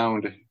look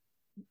around,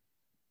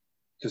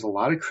 there's a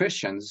lot of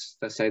Christians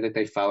that say that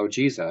they follow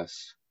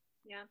Jesus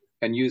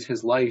and use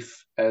his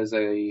life as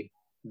a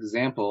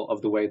example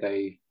of the way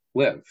they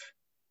live.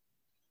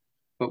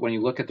 But when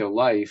you look at their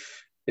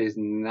life, it is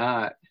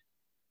not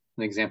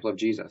an example of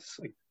Jesus.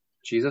 Like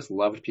Jesus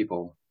loved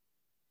people.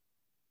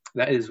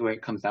 That is what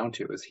it comes down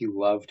to, is he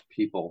loved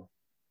people.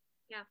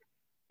 Yeah.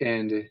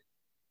 And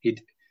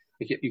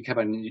you kept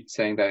on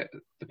saying that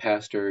the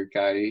pastor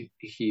guy,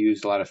 he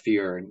used a lot of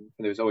fear, and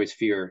there was always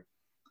fear.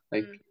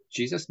 Like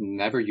Jesus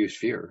never used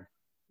fear.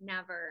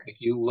 Never. If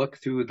you look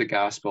through the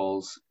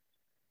Gospels,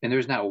 and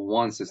there's not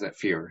once is that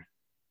fear.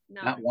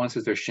 No. Not once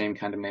is there shame,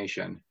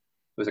 condemnation.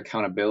 There's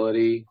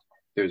accountability,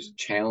 there's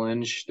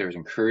challenge, there's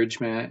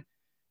encouragement,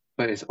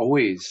 but it's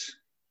always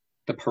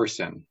the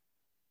person.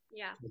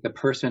 Yeah. The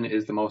person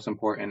is the most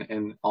important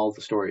in all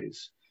the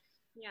stories.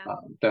 Yeah.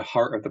 The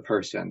heart of the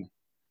person,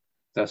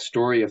 the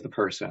story of the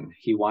person.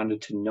 He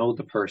wanted to know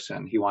the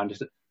person. He wanted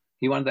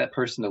that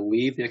person to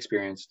leave the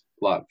experience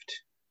loved.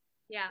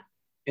 Yeah.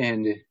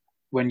 And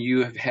when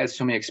you have had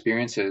so many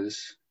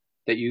experiences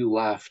that you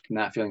left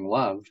not feeling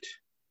loved,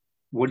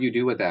 what do you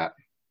do with that?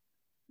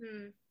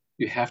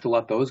 You have to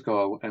let those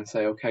go and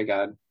say, okay,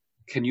 God,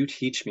 can you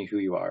teach me who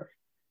you are?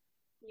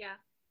 Yeah.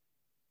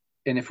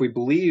 And if we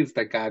believe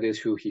that God is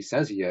who he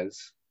says he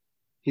is,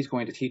 he's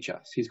going to teach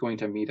us. He's going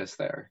to meet us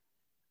there.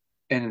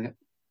 And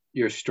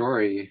your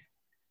story,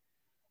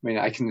 I mean,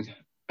 I can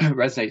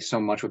resonate so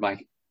much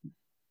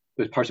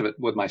with parts of it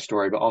with my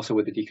story, but also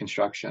with the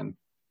deconstruction.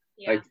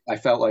 Yeah. Like I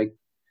felt like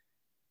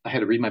I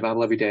had to read my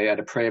Bible every day. I had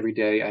to pray every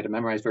day. I had to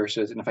memorize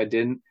verses. And if I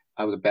didn't,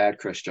 I was a bad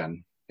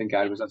Christian. And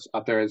God was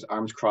up there, his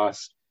arms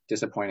crossed,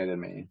 disappointed in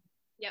me.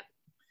 Yep.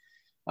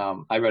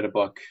 I read a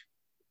book,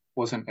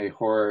 wasn't a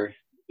horror.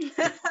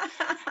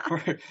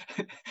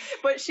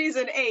 But she's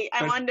an 8.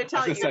 I wanted to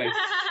tell you.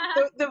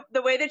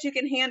 The way that you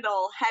can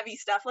handle heavy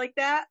stuff like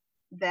that,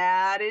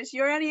 that is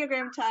your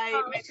Enneagram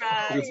type, my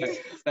friend.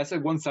 That's a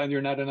 1 sign,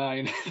 you're not a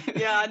 9.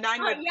 Yeah,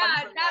 9 would.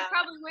 Yeah, that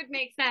probably would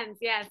make sense.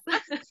 Yes.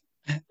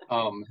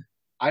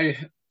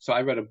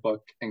 I read a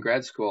book in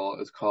grad school.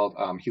 It's called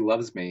He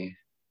Loves Me,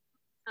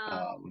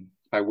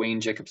 by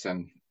Wayne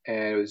Jacobson, and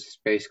it was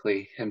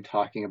basically him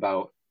talking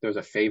about there's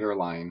a favor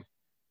line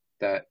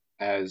that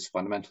as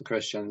fundamental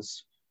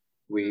Christians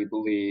we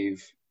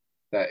believe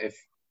that if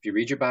you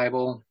read your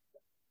Bible,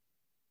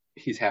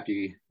 he's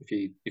happy. If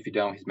you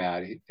don't, he's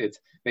mad. It's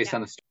based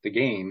on the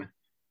game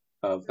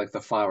of like the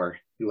flower.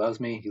 He loves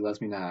me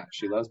not.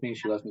 She loves me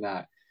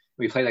not.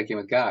 We play that game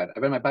with God. I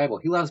read my Bible.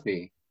 He loves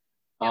me.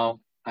 I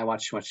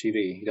watch too much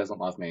TV. He doesn't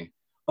love me.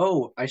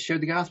 Oh, I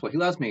shared the gospel. He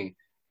loves me.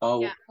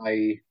 Oh,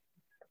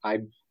 I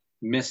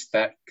missed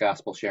that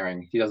gospel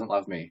sharing. He doesn't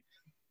love me.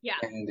 Yeah.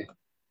 And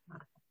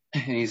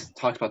he's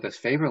talked about this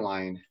favor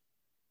line.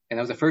 And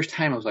that was the first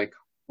time I was like,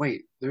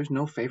 wait, there's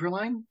no favor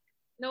line?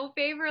 No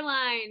favor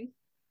line.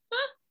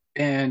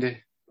 And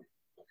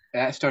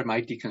that started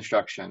my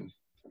deconstruction.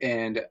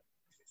 And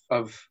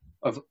of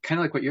kind of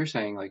like what you're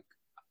saying, like,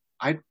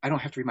 I don't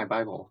have to read my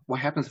Bible. What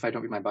happens if I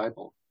don't read my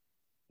Bible?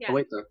 Yeah. Oh,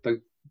 wait,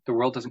 the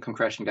world doesn't come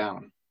crashing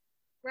down.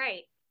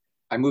 Right.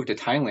 I moved to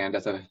Thailand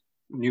as a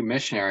new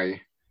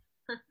missionary.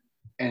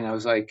 And I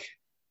was like,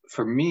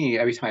 for me,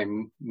 every time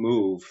I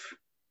move,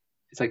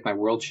 it's like my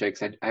world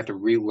shakes. I have to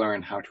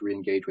relearn how to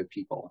re-engage with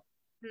people,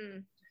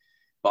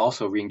 but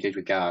also re-engage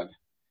with God.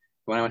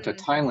 When I went to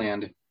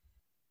Thailand,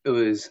 it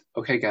was,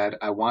 okay, God,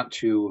 I want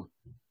to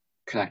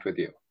connect with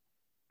you.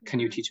 Can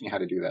you teach me how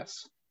to do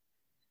this?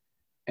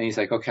 And he's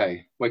like,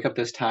 okay, wake up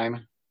this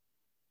time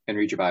and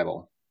read your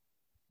Bible.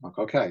 I'm like,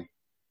 okay.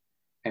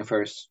 And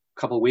for a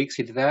couple of weeks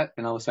he did that,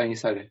 and all of a sudden he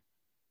said,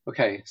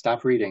 okay,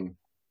 stop reading.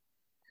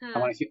 I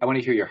want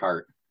to hear your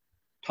heart.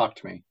 Talk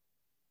to me.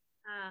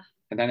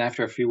 And then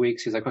after a few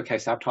weeks, he's like, okay,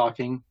 stop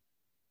talking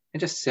and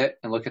just sit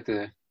and look at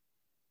the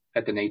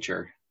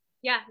nature.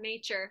 Yeah,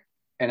 nature.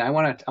 And I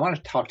want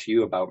to talk to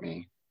you about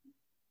me.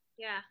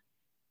 Yeah.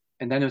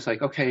 And then it was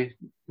like, okay,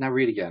 now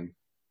read again.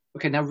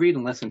 Okay, now read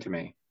and listen to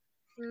me.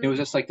 It was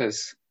just like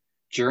this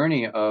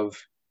journey of,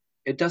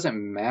 it doesn't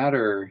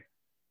matter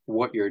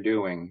what you're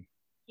doing.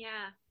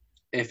 Yeah.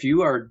 If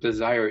your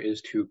desire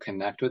is to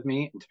connect with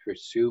me and to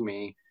pursue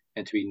me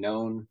and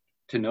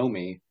to know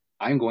me,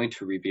 I'm going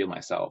to reveal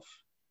myself.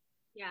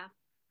 Yeah.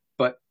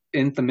 But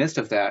in the midst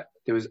of that,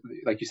 there was,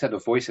 like you said, the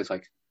voices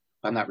like,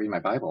 I'm not reading my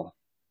Bible.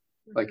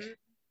 Like,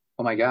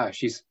 oh my gosh,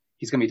 he's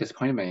going to be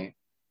disappointed in me.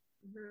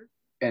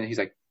 And he's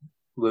like,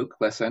 Luke,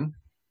 listen,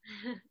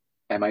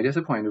 am I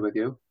disappointed with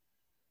you?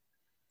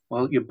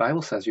 Well, your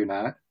Bible says you're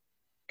not.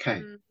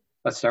 Okay,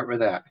 let's start with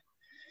that.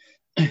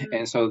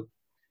 And so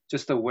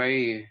just the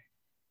way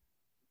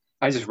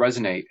I just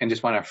resonate and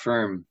just want to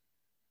affirm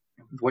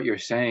what you're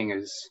saying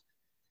is,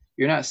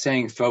 you're not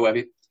saying throw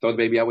the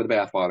baby out with the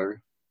bathwater.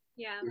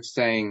 Yeah. You're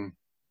saying,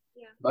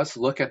 let's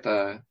look at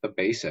the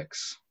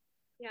basics.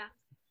 Yeah.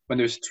 When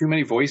there's too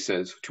many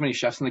voices, too many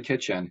chefs in the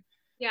kitchen.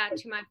 Yeah,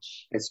 too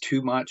much. It's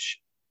too much.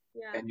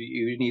 Yeah. And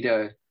you need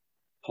to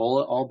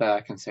pull it all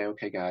back and say,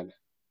 okay, God,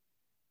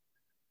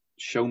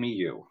 show me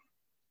you.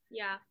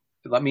 Yeah.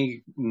 Let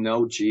me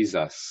know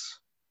Jesus.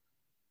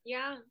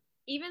 Yeah.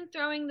 Even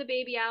throwing the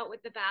baby out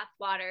with the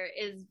bathwater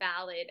is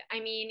valid.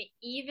 I mean,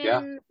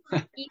 even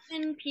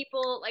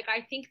people, like,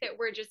 I think that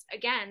we're just,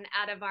 again,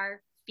 out of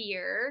our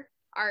fear,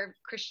 our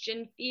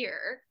Christian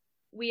fear,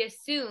 we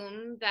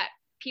assume that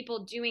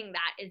people doing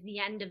that is the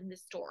end of the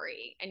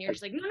story. And you're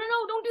just like, no,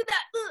 don't do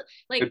that. Ugh.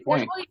 Like,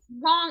 there's always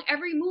wrong.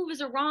 Every move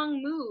is a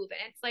wrong move.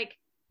 And it's like,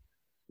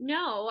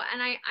 no.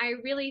 And I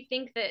really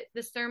think that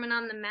the Sermon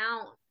on the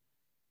Mount,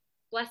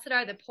 blessed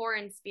are the poor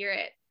in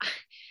spirit.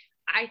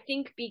 I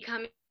think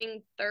becoming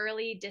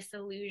thoroughly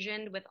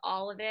disillusioned with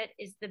all of it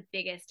is the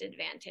biggest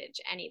advantage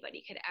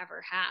anybody could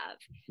ever have.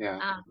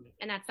 Yeah.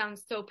 And that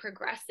sounds so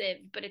progressive,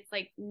 but it's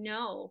like,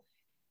 no,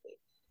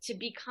 to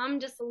become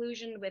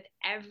disillusioned with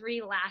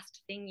every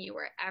last thing you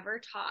were ever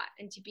taught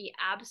and to be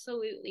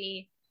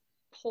absolutely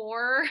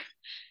poor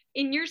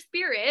in your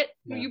spirit,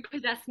 you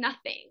possess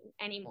nothing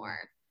anymore.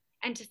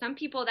 And to some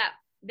people that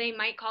they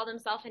might call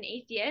themselves an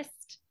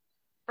atheist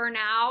for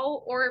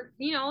now, or,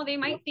 you know, they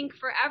might think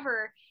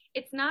forever.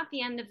 It's not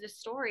the end of the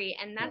story.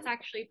 And that's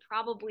actually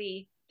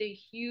probably the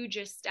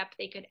hugest step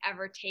they could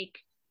ever take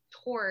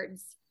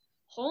towards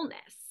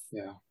wholeness.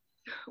 Yeah.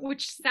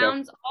 Which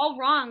sounds all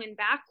wrong and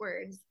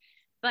backwards,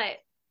 but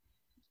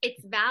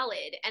it's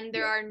valid. And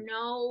there are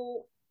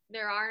no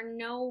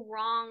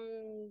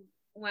wrong,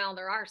 well,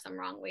 there are some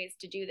wrong ways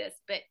to do this,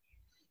 but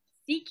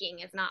seeking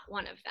is not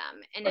one of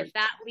them. And if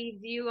that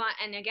leads you on,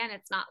 and again,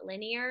 it's not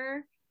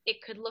linear, it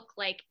could look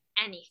like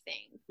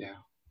anything. Yeah.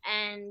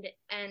 And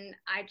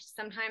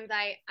sometimes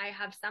I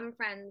have some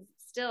friends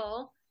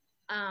still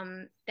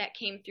that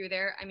came through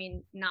there. I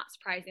mean, not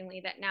surprisingly,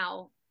 that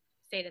now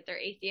say that they're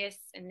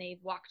atheists and they've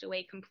walked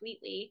away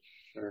completely.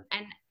 Sure.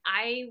 And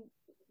I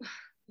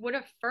would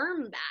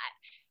affirm that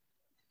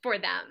for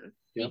them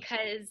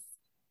because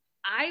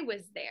I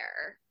was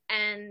there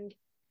and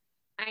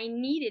I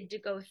needed to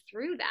go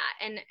through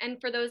that.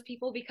 And for those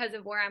people, because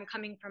of where I'm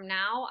coming from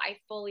now, I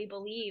fully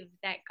believe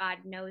that God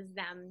knows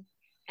them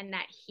and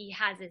that he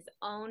has his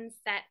own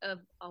set of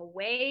a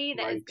way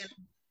that is going to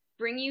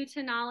bring you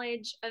to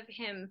knowledge of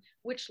him,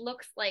 which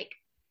looks like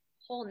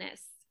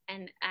wholeness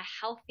and a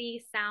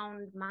healthy,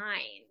 sound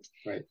mind.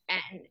 Right.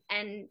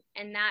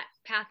 And that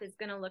path is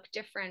going to look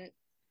different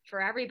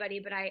for everybody.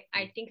 But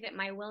I think that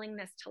my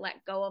willingness to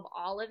let go of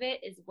all of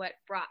it is what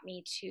brought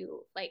me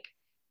to like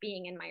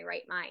being in my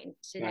right mind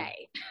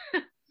today.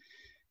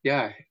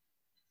 Yeah.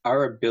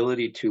 Our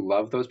ability to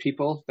love those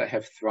people that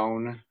have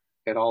thrown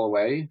it all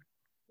away.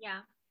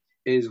 Yeah.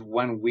 Is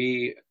when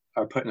we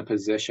are put in a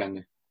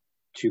position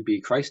to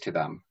be Christ to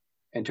them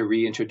and to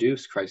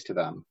reintroduce Christ to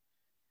them.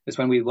 It's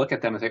when we look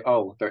at them and say,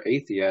 oh, they're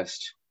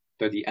atheist,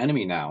 they're the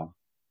enemy now.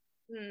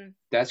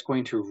 That's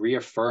going to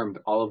reaffirm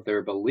all of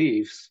their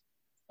beliefs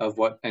of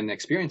what and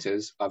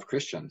experiences of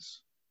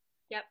Christians.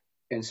 Yep.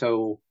 And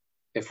so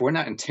if we're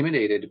not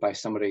intimidated by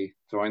somebody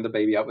throwing the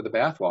baby out with the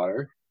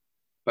bathwater,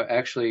 but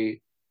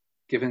actually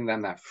giving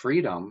them that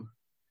freedom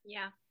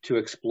to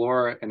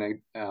explore and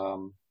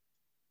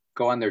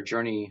go on their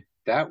journey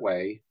that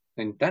way,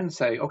 and then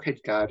say, okay,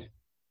 God,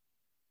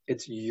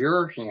 it's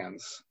your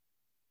hands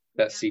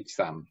that seeks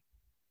them.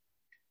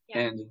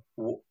 And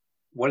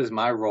what is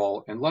my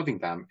role in loving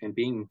them and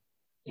being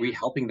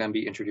helping them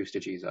be introduced to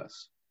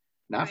Jesus?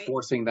 not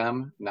forcing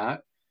them,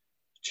 not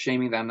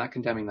shaming them, not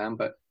condemning them,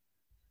 but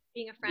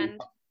being a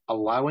friend,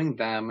 allowing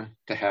them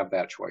to have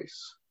that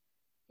choice.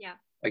 Yeah.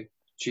 Like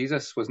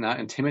Jesus was not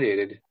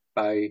intimidated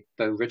by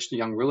the rich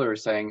young ruler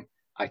saying,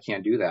 I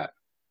can't do that.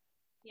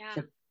 Yeah.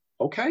 Said,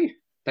 okay,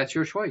 that's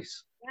your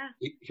choice.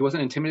 Yeah. He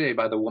wasn't intimidated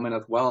by the woman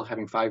of well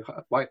having 5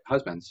 white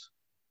husbands.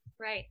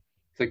 Right.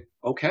 He's like,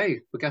 okay,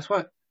 but guess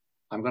what?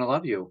 I'm going to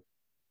love you.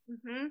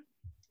 Mm-hmm.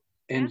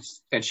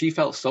 And she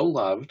felt so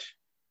loved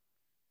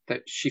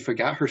that she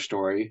forgot her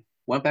story,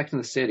 went back to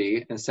the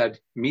city and said,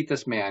 meet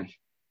this man.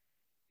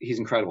 He's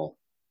incredible.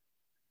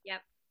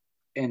 Yep.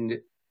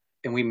 And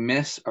we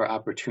miss our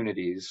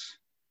opportunities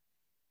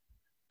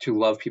to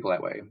love people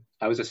that way.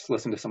 I was just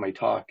listening to somebody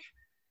talk.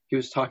 He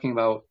was talking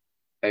about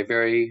a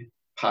very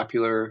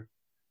popular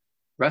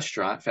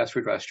restaurant, fast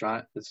food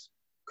restaurant that's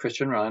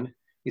Christian run.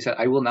 He said,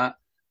 I will not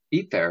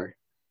eat there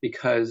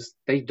because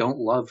they don't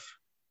love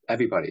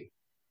everybody.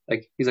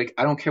 Like, he's like,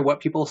 I don't care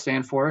what people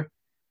stand for.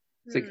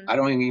 It's like, I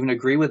don't even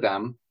agree with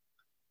them,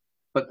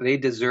 but they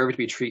deserve to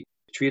be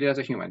treated as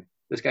a human.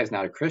 This guy's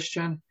not a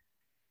Christian.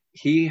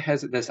 He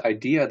has this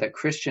idea that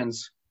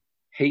Christians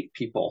hate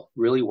people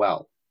really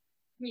well.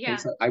 Yeah.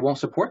 Said, I won't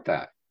support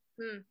that.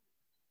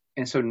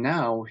 And so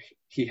now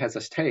he has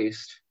this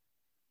taste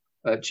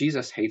that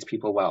Jesus hates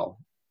people well,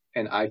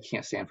 and I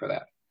can't stand for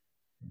that.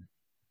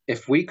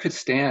 If we could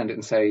stand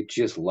and say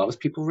Jesus loves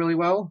people really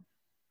well,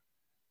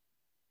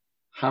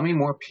 how many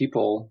more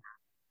people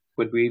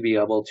would we be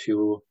able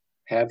to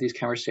have these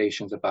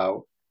conversations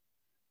about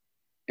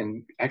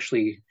and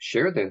actually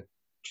share the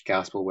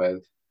gospel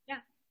with? Yeah.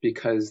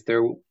 Because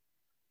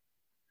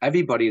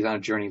everybody's on a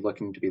journey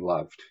looking to be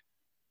loved.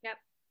 Yep.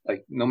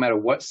 Like, no matter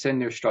what sin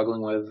they're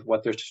struggling with,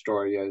 what their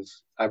story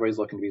is, everybody's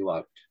looking to be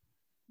loved.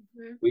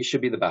 We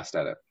should be the best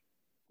at it.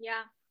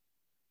 Yeah.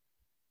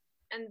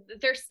 And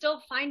they're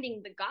still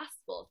finding the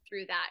gospel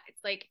through that.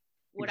 It's like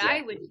what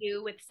I would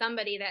do with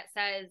somebody that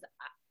says,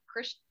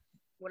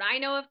 what I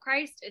know of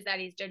Christ is that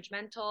he's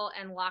judgmental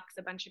and locks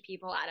a bunch of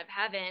people out of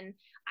heaven.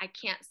 I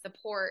can't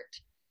support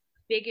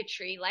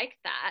bigotry like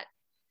that.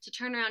 To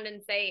turn around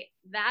and say,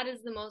 that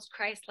is the most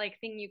Christ-like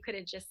thing you could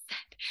have just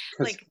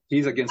said. Like,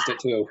 he's against it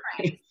too.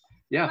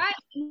 Yeah. Right.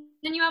 And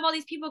then you have all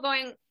these people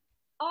going,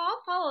 oh,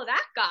 I'll follow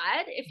that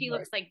God if he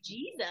looks like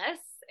Jesus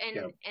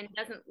and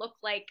doesn't look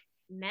like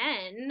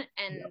men.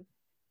 And,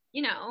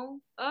 you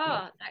know,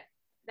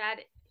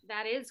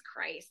 that is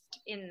Christ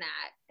in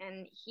that.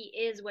 And he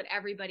is what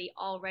everybody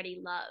already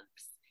loves.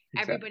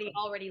 Exactly. Everybody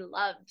already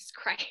loves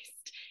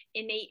Christ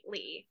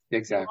innately.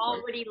 Exactly. We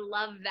already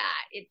love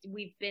that.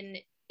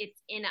 It's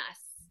in us.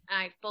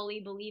 I fully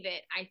believe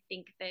it. I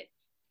think that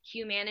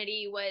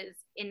humanity was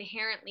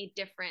inherently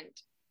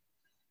different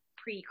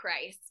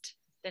pre-Christ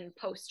than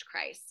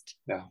post-Christ.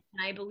 Yeah.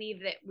 And I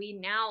believe that we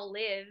now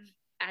live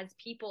as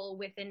people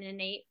with an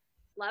innate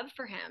love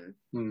for him,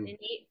 an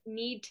innate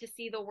need to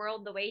see the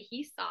world the way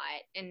he saw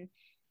it.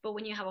 But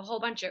when you have a whole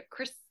bunch of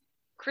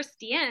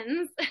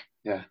Christians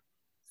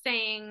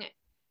saying,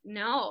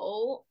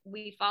 no,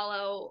 we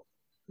follow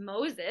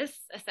Moses,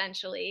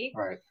 essentially,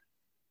 right,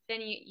 then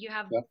you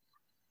have,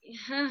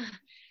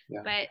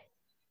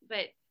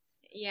 but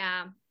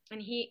yeah.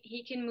 And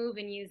he can move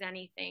and use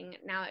anything.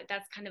 Now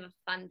that's kind of a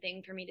fun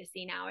thing for me to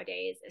see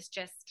nowadays. It's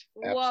just,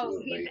 whoa,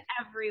 he's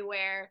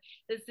everywhere.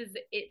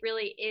 It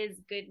really is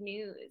good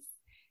news.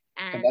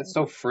 And that's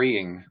so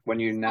freeing when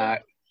you're not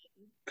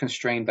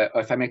constrained that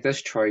if I make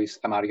this choice,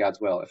 I'm out of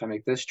God's will. If I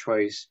make this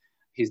choice,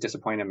 he's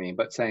disappointed me.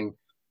 But saying,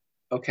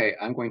 okay,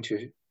 I'm going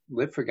to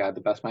live for God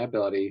the best of my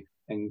ability,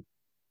 and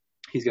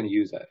he's going to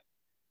use it.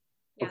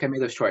 Yeah. Okay, I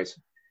made this choice.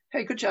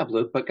 Hey, good job,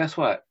 Luke. But guess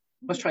what?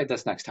 Let's try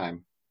this next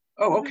time.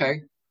 Oh,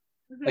 okay.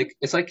 Like,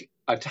 it's like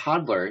a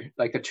toddler,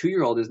 like a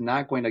 2-year-old is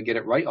not going to get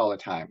it right all the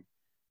time.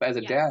 But as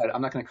a dad,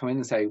 I'm not going to come in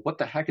and say, what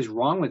the heck is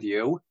wrong with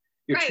you?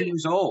 You're 2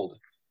 years old.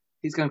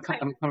 He's going to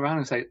come around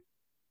and say,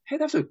 hey,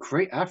 that's a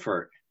great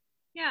effort.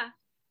 Yeah.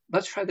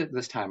 Let's try that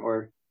this time.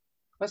 Or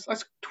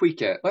let's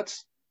tweak it.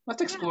 Let's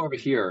explore over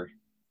here.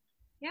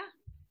 Yeah.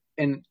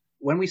 And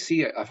when we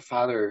see a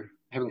father,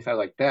 Heavenly Father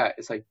like that,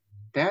 it's like,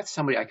 that's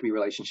somebody I can be in a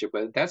relationship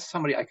with. That's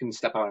somebody I can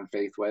step out in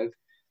faith with.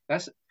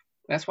 That's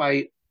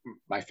why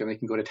my family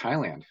can go to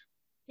Thailand.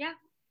 Yeah.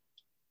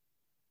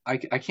 I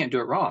can't do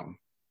it wrong.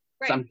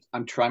 Right. So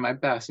I'm trying my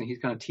best, and he's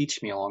going to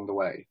teach me along the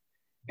way.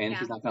 And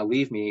he's not going to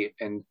leave me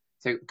and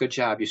say, good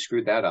job, you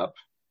screwed that up.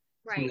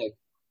 Right. Like,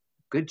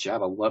 good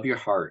job. I love your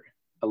heart.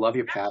 I love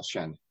your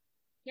passion.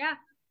 Yeah.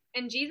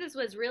 And Jesus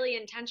was really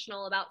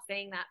intentional about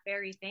saying that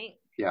very thing.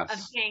 Yes. Of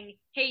saying,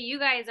 hey, you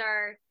guys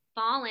are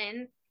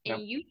fallen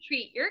and you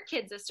treat your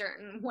kids a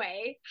certain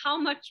way. How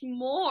much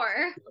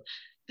more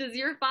does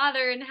your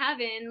Father in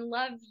heaven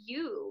love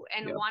you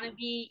and want to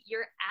be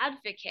your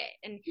advocate?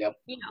 And, you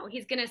know,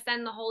 he's going to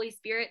send the Holy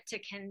Spirit to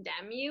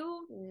condemn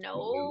you.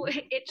 No,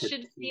 it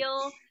should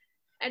feel,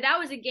 and that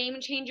was a game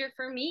changer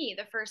for me.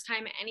 The first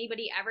time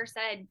anybody ever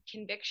said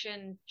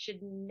conviction should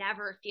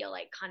never feel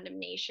like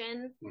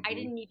condemnation. I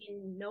didn't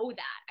even know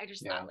that. I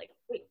just thought like,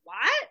 wait,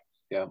 what?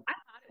 Yeah. I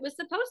thought it was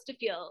supposed to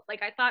feel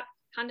like, I thought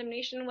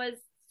condemnation was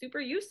super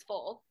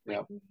useful. Like,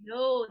 Yep.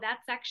 no,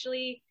 that's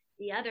actually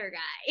the other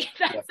guy.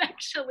 That's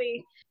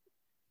actually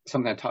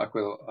something I talk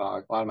with a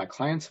lot of my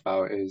clients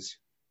about is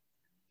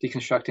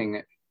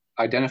deconstructing,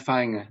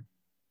 identifying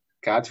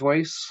God's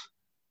voice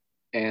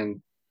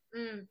and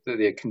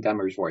the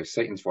condemner's voice,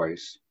 Satan's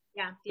voice.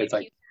 Yeah, it's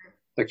like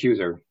the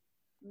accuser.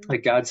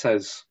 Like God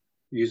says,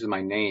 uses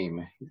my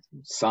name,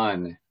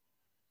 son,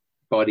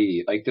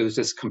 buddy. Like there's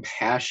this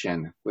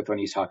compassion with when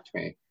he's talking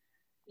to me.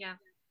 Yeah.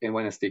 And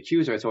when it's the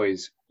accuser, it's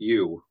always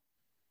you.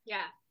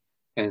 Yeah.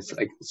 And it's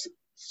like it's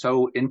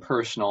so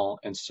impersonal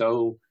and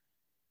so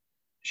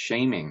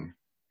shaming.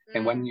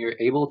 And when you're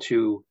able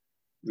to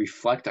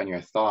reflect on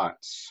your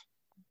thoughts,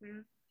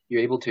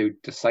 you're able to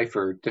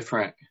decipher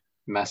different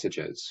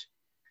messages.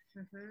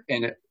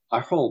 And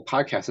our whole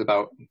podcast is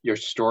about your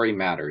story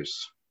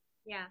matters.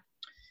 Yeah.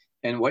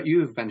 And what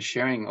you've been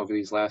sharing over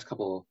these last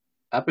couple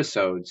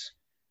episodes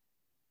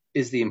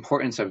is the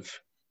importance of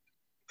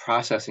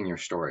processing your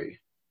story.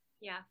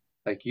 Yeah.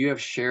 Like you have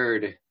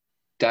shared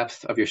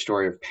depth of your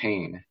story of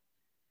pain.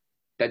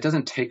 That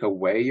doesn't take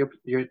away your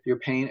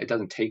pain. It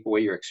doesn't take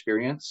away your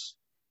experience,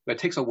 but it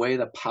takes away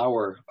the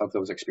power of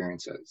those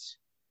experiences.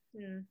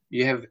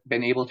 You have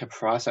been able to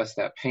process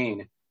that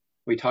pain.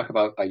 We talk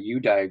about a U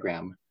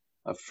diagram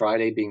of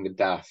Friday being the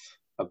death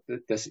of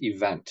this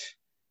event,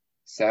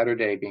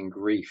 Saturday being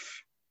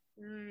grief,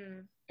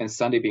 and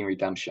Sunday being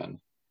redemption.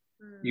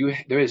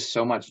 There is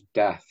so much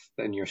death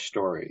in your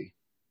story,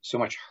 so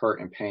much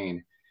hurt and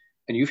pain,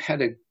 and you've had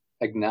to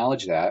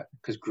acknowledge that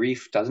because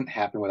grief doesn't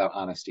happen without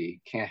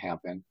honesty. Can't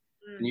happen.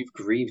 And you've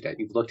grieved it.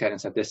 You've looked at it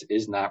and said, this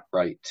is not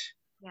right.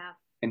 Yeah.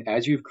 And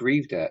as you've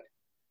grieved it,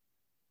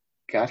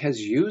 God has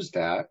used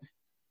that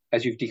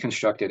as you've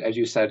deconstructed, as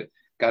you said,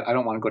 God, I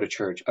don't want to go to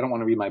church. I don't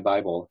want to read my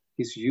Bible.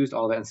 He's used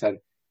all that and said,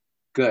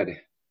 good,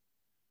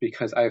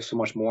 because I have so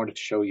much more to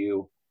show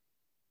you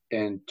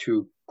and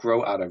to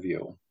grow out of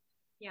you.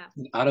 Yeah.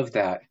 And out of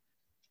that,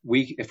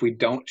 if we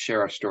don't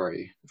share our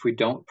story, if we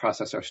don't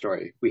process our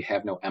story, we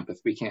have no empathy.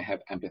 We can't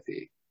have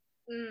empathy.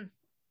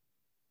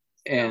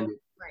 And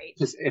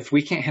because if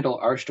we can't handle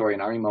our story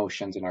and our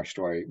emotions in our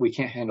story, we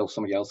can't handle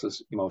somebody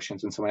else's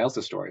emotions and somebody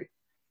else's story.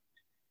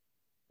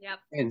 Yep.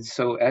 And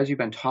so as you've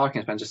been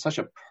talking, it's been just such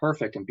a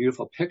perfect and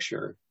beautiful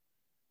picture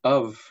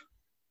of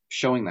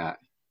showing that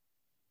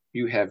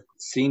you have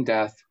seen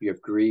death, you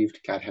have grieved,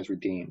 God has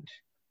redeemed.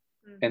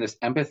 And this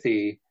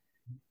empathy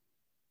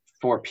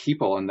for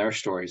people and their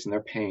stories and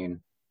their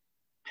pain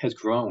has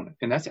grown.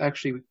 And that's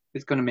actually,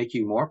 it's going to make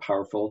you more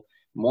powerful,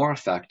 more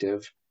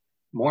effective,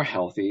 more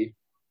healthy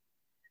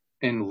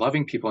in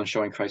loving people and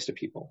showing Christ to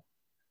people.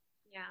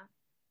 Yeah.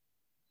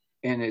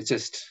 And it's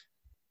just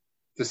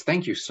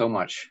thank you so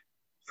much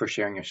for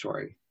sharing your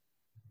story.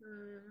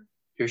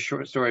 Your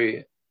short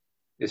story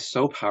is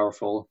so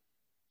powerful,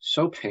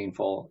 so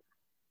painful,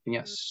 and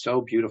yet so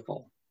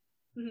beautiful.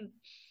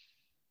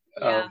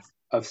 Yeah.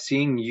 Of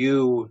seeing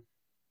you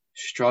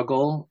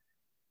struggle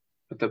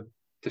with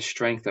the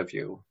strength of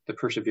you, the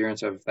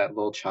perseverance of that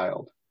little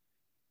child,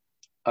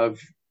 of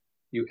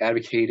you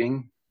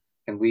advocating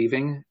and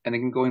leaving, and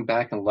then going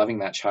back and loving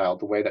that child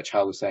the way that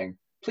child was saying,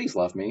 please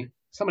love me.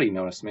 Somebody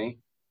notice me.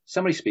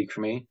 Somebody speak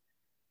for me.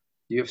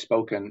 You have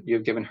spoken, you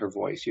have given her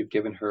voice, you've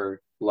given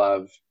her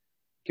love,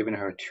 given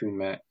her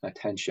attunement,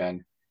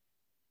 attention,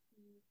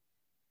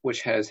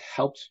 which has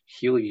helped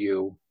heal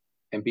you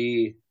and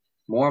be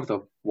more of the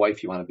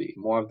wife you want to be,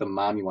 more of the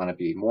mom you want to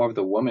be, more of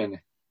the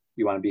woman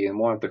you want to be, and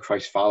more of the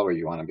Christ follower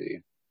you want to be.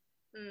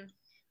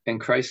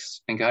 And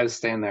Christ and God is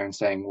standing there and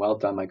saying, well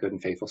done, my good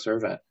and faithful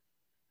servant.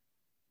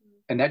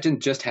 And that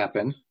didn't just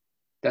happen.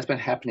 That's been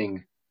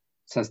happening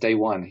since day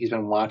one. He's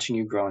been watching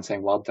you grow and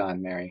saying, well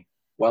done, Mary.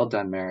 Well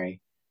done,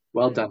 Mary.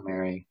 Well done,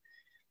 Mary.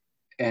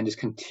 And just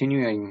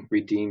continuing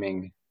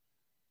redeeming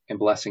and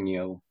blessing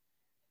you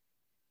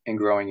and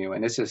growing you.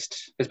 And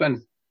it's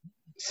been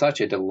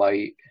such a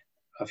delight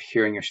of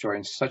hearing your story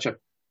and such a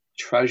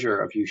treasure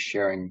of you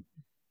sharing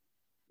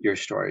your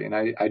story. And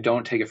I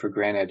don't take it for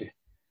granted.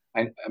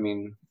 I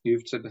mean,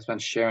 you've just been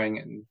sharing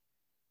and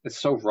it's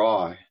so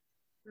raw.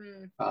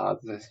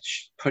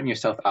 Putting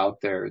yourself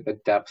out there, the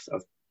depth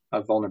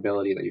of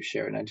vulnerability that you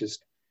share. And I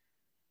just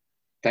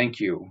thank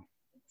you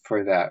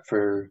for that,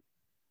 for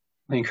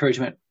the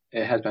encouragement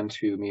it has been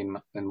to me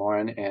and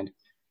Lauren, and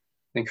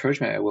the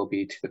encouragement it will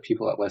be to the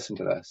people that listen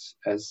to this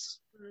as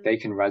they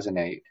can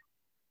resonate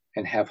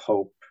and have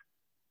hope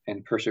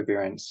and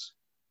perseverance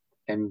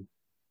and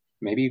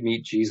maybe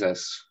meet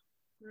Jesus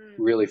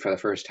really for the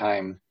first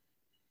time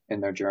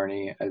in their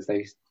journey as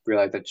they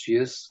realize that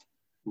Jesus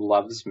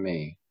loves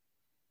me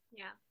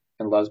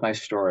and loves my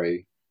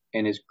story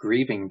and is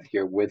grieving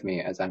here with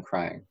me as I'm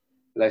crying.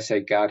 But I say,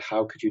 God,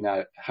 how could you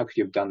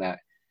have done that?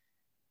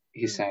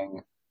 He's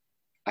saying,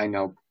 I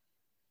know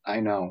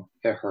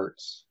it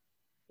hurts.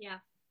 Yeah.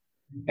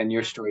 And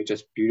your story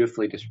just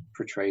beautifully just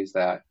portrays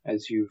that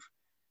as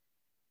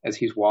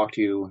he's walked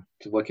you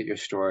to look at your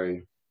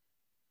story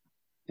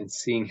and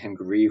seeing him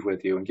grieve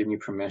with you and giving you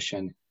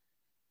permission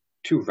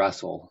to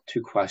wrestle,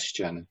 to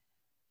question,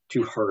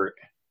 to hurt,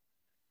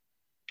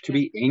 to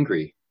be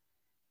angry.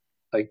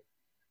 Like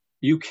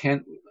you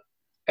can't,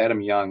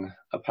 Adam Young,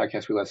 a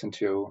podcast we listen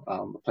to,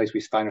 a place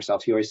we find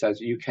ourselves, he always says,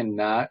 you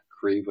cannot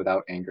grieve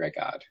without anger at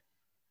God.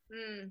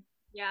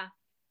 Yeah.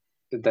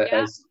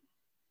 As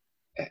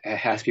it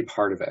has to be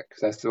part of it,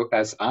 because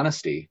that's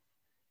honesty.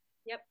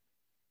 Yep.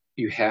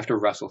 You have to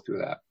wrestle through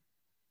that.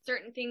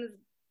 Certain things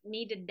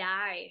need to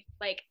die.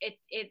 Like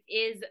it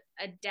is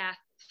a death,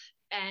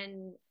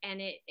 and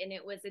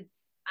it was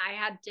I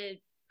had to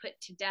put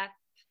to death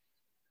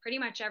pretty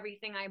much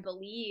everything I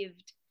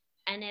believed,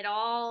 and it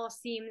all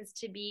seems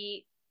to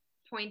be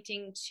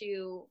pointing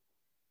to,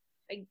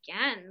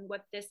 again,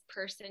 what this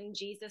person,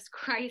 Jesus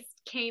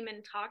Christ, came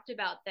and talked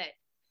about,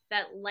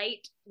 that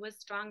light was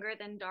stronger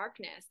than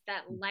darkness,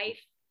 that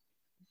life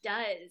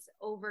does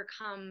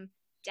overcome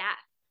death.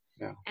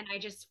 Yeah. And I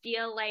just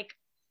feel like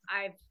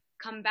I've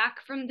come back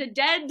from the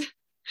dead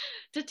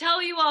to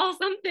tell you all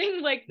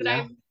something, like that.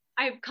 Yeah.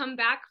 I've come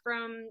back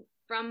from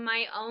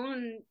my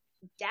own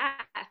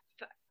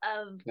death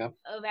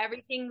of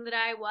everything that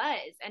I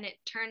was. And it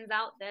turns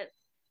out that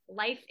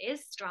life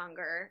is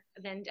stronger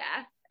than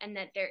death, and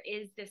that there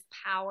is this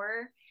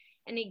power.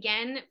 And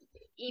again,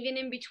 even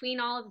in between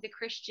all of the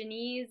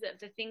Christianese of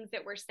the things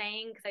that we're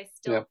saying, because I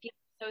still feel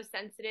so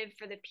sensitive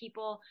for the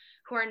people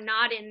who are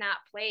not in that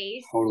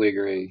place. Totally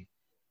agree.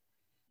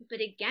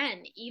 But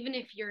again, even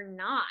if you're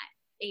not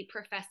a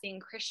professing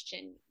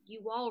Christian,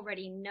 you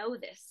already know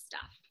this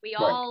stuff. We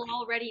all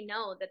already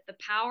know that the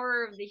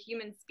power of the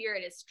human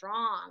spirit is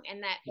strong,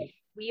 and that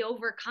we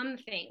overcome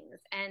things,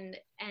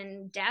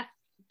 and death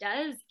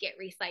does get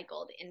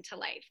recycled into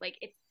life. Like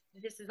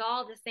this is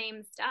all the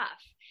same stuff.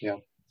 Yeah.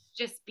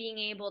 Just being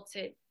able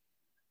to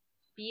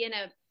be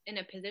in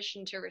a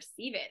position to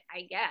receive it,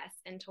 I guess,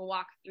 and to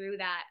walk through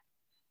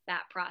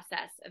that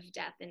process of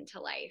death into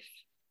life.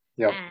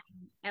 Yeah.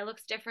 And it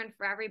looks different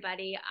for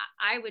everybody.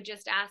 I would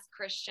just ask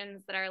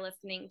Christians that are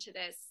listening to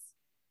this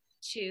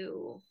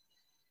to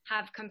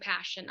have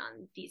compassion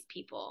on these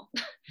people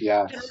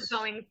that are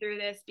going through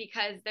this,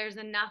 because there's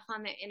enough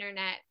on the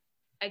internet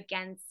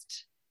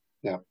against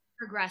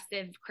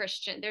progressive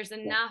Christian. There's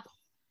enough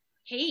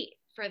hate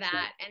for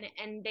that,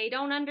 and they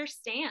don't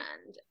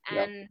understand,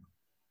 and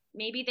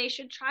maybe they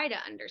should try to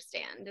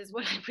understand, is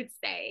what I would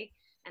say.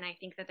 And I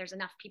think that there's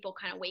enough people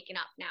kind of waking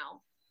up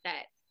now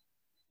that,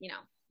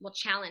 will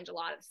challenge a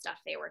lot of the stuff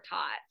they were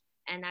taught,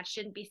 and that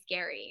shouldn't be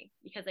scary,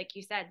 because like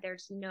you said,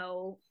 there's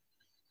no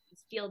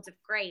fields of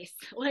grace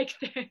like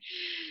there.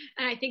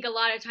 And I think a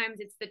lot of times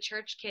it's the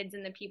church kids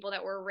and the people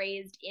that were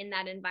raised in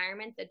that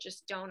environment that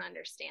just don't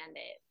understand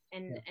it.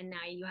 And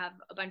now you have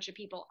a bunch of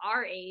people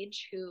our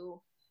age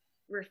who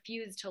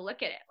refuse to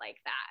look at it like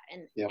that,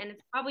 and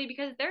it's probably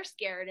because they're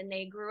scared and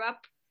they grew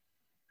up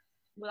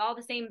with all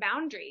the same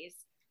boundaries.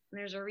 And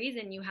there's a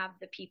reason you have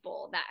the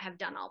people that have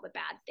done all the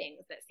bad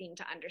things that seem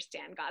to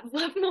understand God's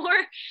love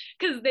more,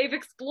 because they've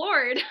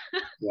explored.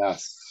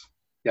 Yes.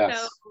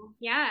 So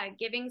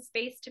giving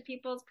space to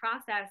people's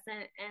process,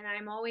 and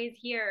I'm always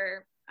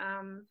here.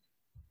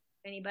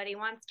 If anybody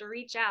wants to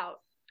reach out,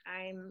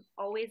 I'm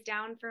always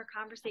down for a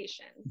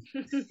conversation.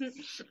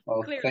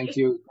 Well, thank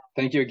you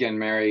again,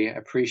 Mary. I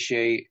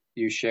appreciate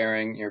you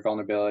sharing your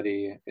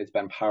vulnerability. It's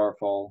been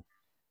powerful.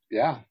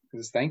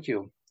 Thank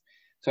you.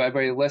 So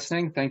everybody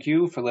listening, thank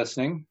you for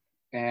listening,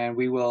 and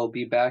we will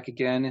be back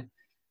again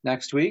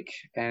next week.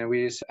 And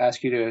we just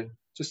ask you to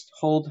just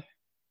hold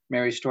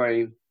Mary's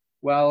story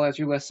well as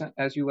you listened,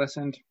 as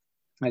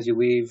you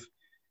leave.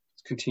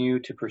 Continue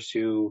to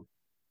pursue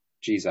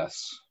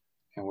Jesus,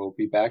 and we'll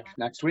be back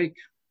next week.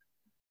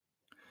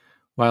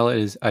 While it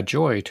is a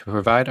joy to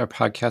provide our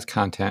podcast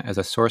content as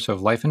a source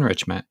of life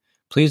enrichment,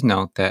 please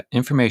note that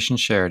information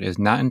shared is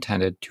not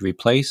intended to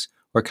replace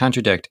or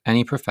contradict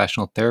any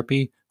professional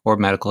therapy or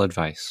medical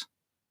advice.